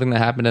fun of something that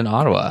happened in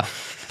Ottawa.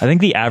 I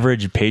think the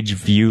average page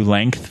view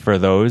length for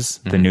those,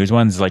 the news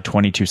ones, is like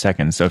 22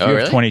 seconds. So if you have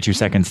really? 22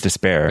 seconds to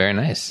spare, Very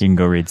nice. you can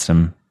go read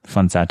some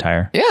fun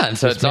satire. Yeah, and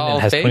so it's all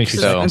has fake, 22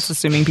 so it's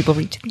assuming people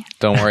read to the end.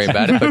 don't worry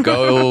about it. But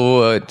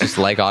go just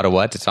like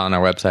Ottawa. It's on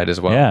our website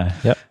as well. Yeah.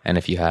 Yep. And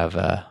if you have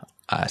a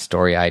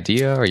story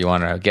idea or you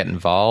want to get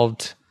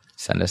involved,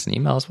 send us an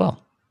email as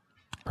well.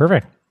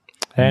 Perfect.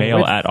 And Mail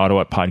with- at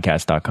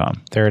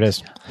ottawhatpodcast.com. There it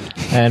is.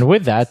 And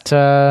with that,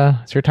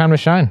 it's your time to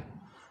shine.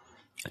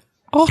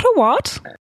 Ottawhat?